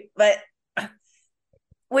interrupt you, but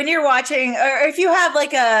when you're watching or if you have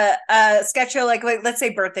like a sketch show like let's say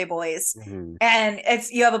Birthday Boys Mhm. and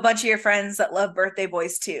it's you have a bunch of your friends that love Birthday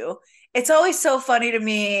Boys too, it's always so funny to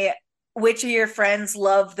me which of your friends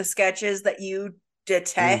love the sketches that you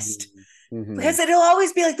detest Mhm. Mhm. because it'll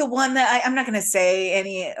always be like the one that I'm not going to say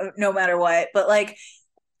any no matter what, but like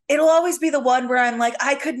it'll always be the one where I'm like,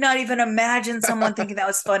 I could not even imagine someone thinking that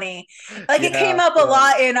was funny. Like it came Yeah, up a yeah.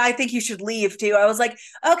 lot in I Think You Should Leave too. I was like,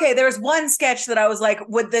 okay, there was one sketch that I was like,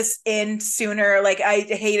 would this end sooner? Like I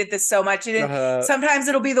hated this so much. And Uh, sometimes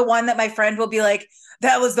it'll be the one that my friend will be like,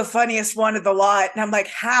 that was the funniest one of the lot. And I'm like,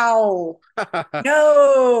 how? that's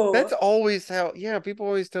No. always how, yeah, people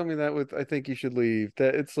always tell me that with I Think You Should Leave.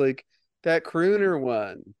 That it's like that crooner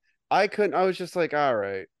one. I was just like, all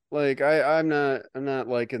right. Like I'm not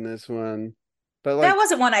liking this one. But That like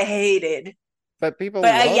wasn't one I hated. but people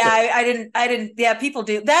But love yeah, it. I didn't. Yeah, people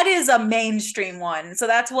do. That is a mainstream one, so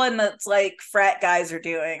that's one that's like frat guys are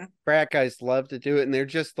doing. Frat guys love to do it, and they're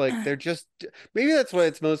just maybe that's why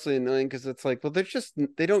it's mostly annoying because it's like, well,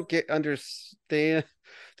 they don't get understand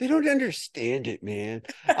they don't understand it, man.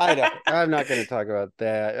 I'm not gonna talk about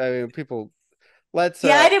that. I mean, people let's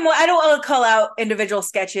Yeah, I don't want to call out individual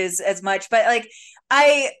sketches as much, but like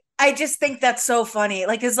I just think that's so funny.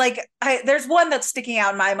 Like, is like there's one that's sticking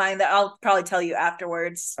out in my mind that I'll probably tell you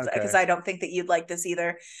afterwards because okay. I don't think that you'd like this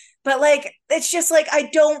either. But like, it's just like I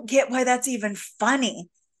don't get why that's even funny.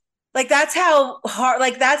 Like that's how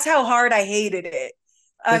hard I hated it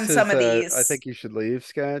on This some is of I these. think you should leave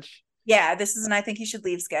sketch. Yeah, this is an I Think You Should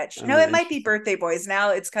Leave sketch. No, I'm it might be interested. Birthday Boys.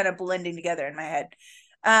 Now it's kind of blending together in my head.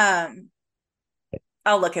 Um,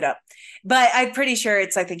 I'll look it up. But I'm pretty sure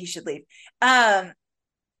it's I Think You Should Leave. Um,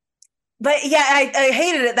 but yeah, I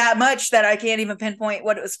hated it that much that I can't even pinpoint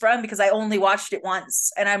what it was from because I only watched it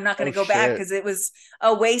once and I'm not going Oh to go back shit. because it was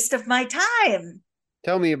a waste of my time.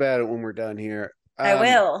 Tell me about it when we're done here. I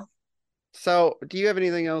will. So do you have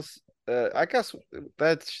anything else? I guess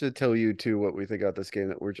that should tell you too what we think about this game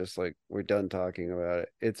that we're just like we're done talking about it.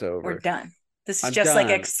 It's We're over. done. This is I'm just like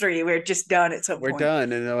done. X3. We're just done at some We're point.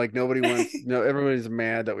 done. And like nobody wants no everybody's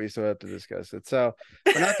mad that we still have to discuss it. So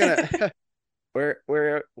we're not gonna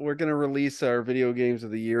we're gonna release our video games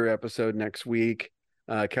of the year episode next week.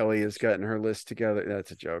 Kelly has gotten her list together.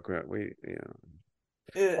 That's a joke. We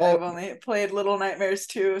oh I've only played Little Nightmares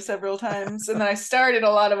 2 several times, and then I started a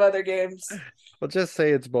lot of other games. well just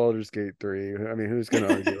say it's Baldur's Gate 3. I mean, who's gonna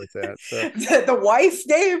argue with that? So The wife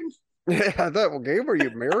game. yeah, that game where you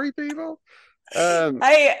marry people. Um,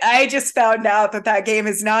 I just found out that that game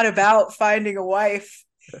is not about finding a wife.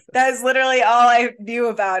 That is literally all I knew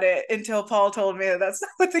about it until Paul told me that that's not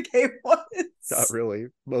what the game not was. really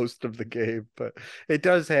most of the game, but it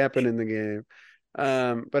does happen in the game.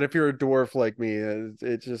 But if you're a dwarf like me,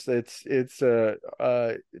 it's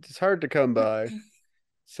hard to come by.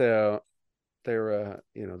 So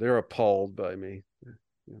they're appalled by me.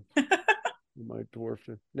 My dwarf.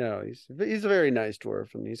 No, he's a very nice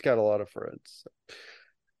dwarf and he's got a lot of friends.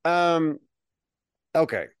 Um,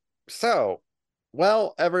 okay. So,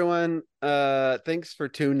 well, everyone, thanks for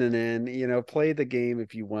tuning in. Play the game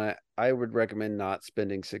if you want. I would recommend not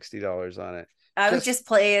spending $60 on it. I would Just just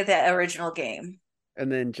play the original game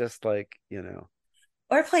and then just like,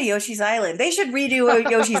 or play Yoshi's Island. They should redo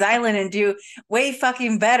Yoshi's Island and do way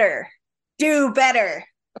fucking better. Do better.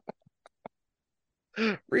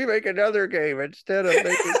 remake another game instead of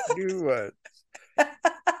making new ones.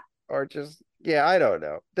 Or just yeah, I don't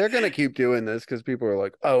know. They're gonna keep doing this because people are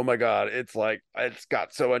like, oh my god, it's like it's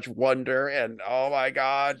got so much wonder and oh my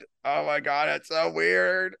god, it's so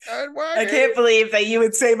weird and I can't wacky. believe that you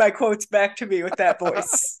would say my quotes back to me with that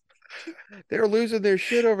voice. They're losing their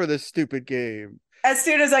shit over this stupid game. As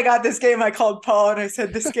soon as I got this game, I called Paul and I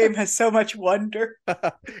said, this game has so much wonder.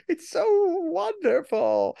 It's so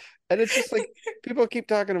wonderful. And it's just like people keep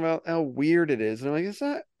talking about how weird it is. And I'm like, it's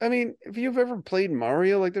not, I mean, if you've ever played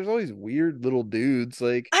Mario, like there's all these weird little dudes.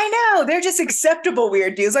 Like, I know, they're just acceptable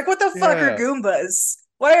weird dudes. Like, what the fuck are yeah, Goombas?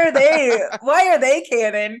 Why are they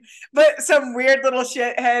canon? But some weird little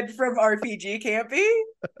shithead from RPG can't be?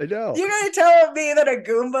 I know. You're gonna tell me that a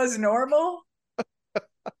Goomba's normal?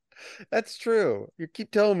 That's true. You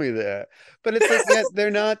keep telling me that. But it's like, yeah,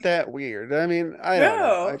 they're not that weird. I mean, I don't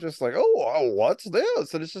know. I No. just like, oh, what's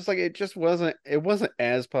this? And it's just like it wasn't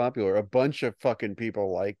as popular. A bunch of fucking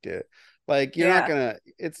people liked it. Like, you're not Yeah. gonna,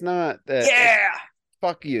 it's not that it's Yeah.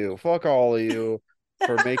 fuck you. Fuck all of you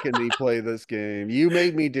for making me play this game. You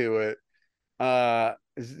made me do it.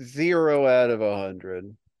 0 out of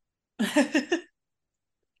 100.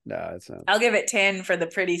 No, it's not. I'll give it 10 for the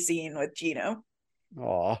pretty scene with Gino.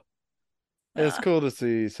 Aw. It's Uh, cool to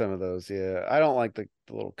see some of those. Yeah. I don't like the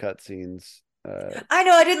little cutscenes. I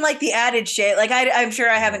know I didn't like the added shit. Like I'm sure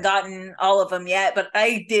I haven't No. gotten all of them yet, but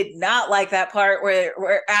I did not like that part where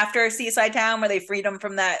after Seaside Town where they freed him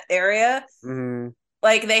from that area, Mhm.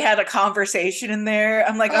 like they had a conversation in there.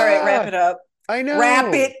 I'm like, all right, wrap Ah, it up, I wrap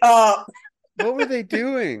know. it up. What were they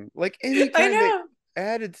doing? Like I anytime they know.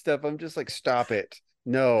 added stuff, I'm just like, stop it.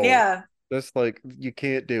 No, Yeah. just like you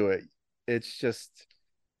can't do it. It's just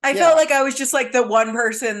I felt yeah, like I was just like the one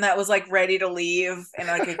person that was like ready to leave in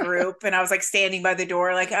like a group, and I was like standing by the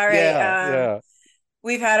door, like, all right, yeah, yeah.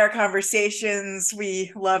 we've had our conversations.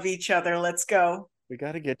 We love each other. Let's go. We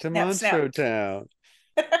got to get to Snap, snap. Monstro Town.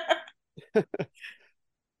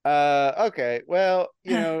 Okay. Well,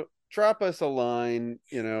 drop us a line,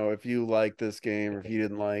 if you like this game or if you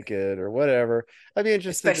didn't like it or whatever. I'd be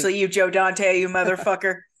interested to Especially you, Joe Dante, you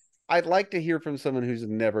motherfucker. I'd like to hear from someone who's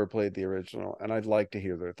never played the original, and I'd like to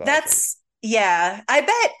hear their thoughts on it. That's yeah. I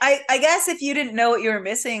bet I guess if you didn't know what you were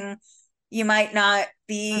missing, you might not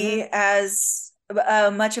be Mhm. as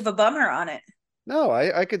much of a bummer on it. No,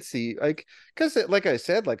 I could see like because like I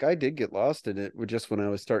said, like I did get lost in it just when I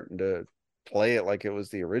was starting to play it like it was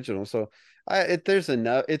the original. So there's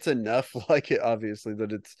enough. It's enough like it obviously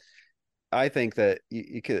that it's. I think that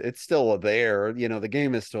you could. It's still there. The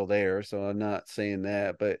game is still there. So I'm not saying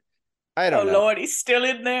that, but I Oh don't know. Lord, he's still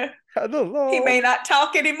in there. I don't He know. may not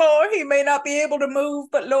talk anymore. He may not be able to move,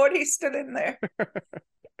 but Lord, he's still in there.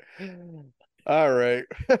 All right.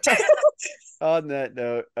 On that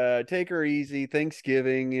note, take her easy.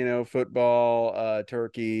 Thanksgiving, football,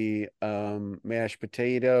 turkey, mashed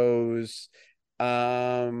potatoes, Those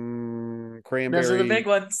are the big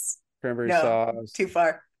ones. cranberry No, too sauce,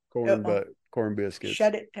 far. Uh-uh. corn biscuits.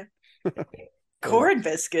 Shut it down. Corn. Corn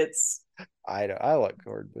biscuits. I like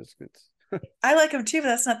corn biscuits. I like them too, but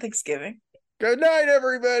that's not Thanksgiving. Good night,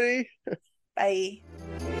 everybody. Bye.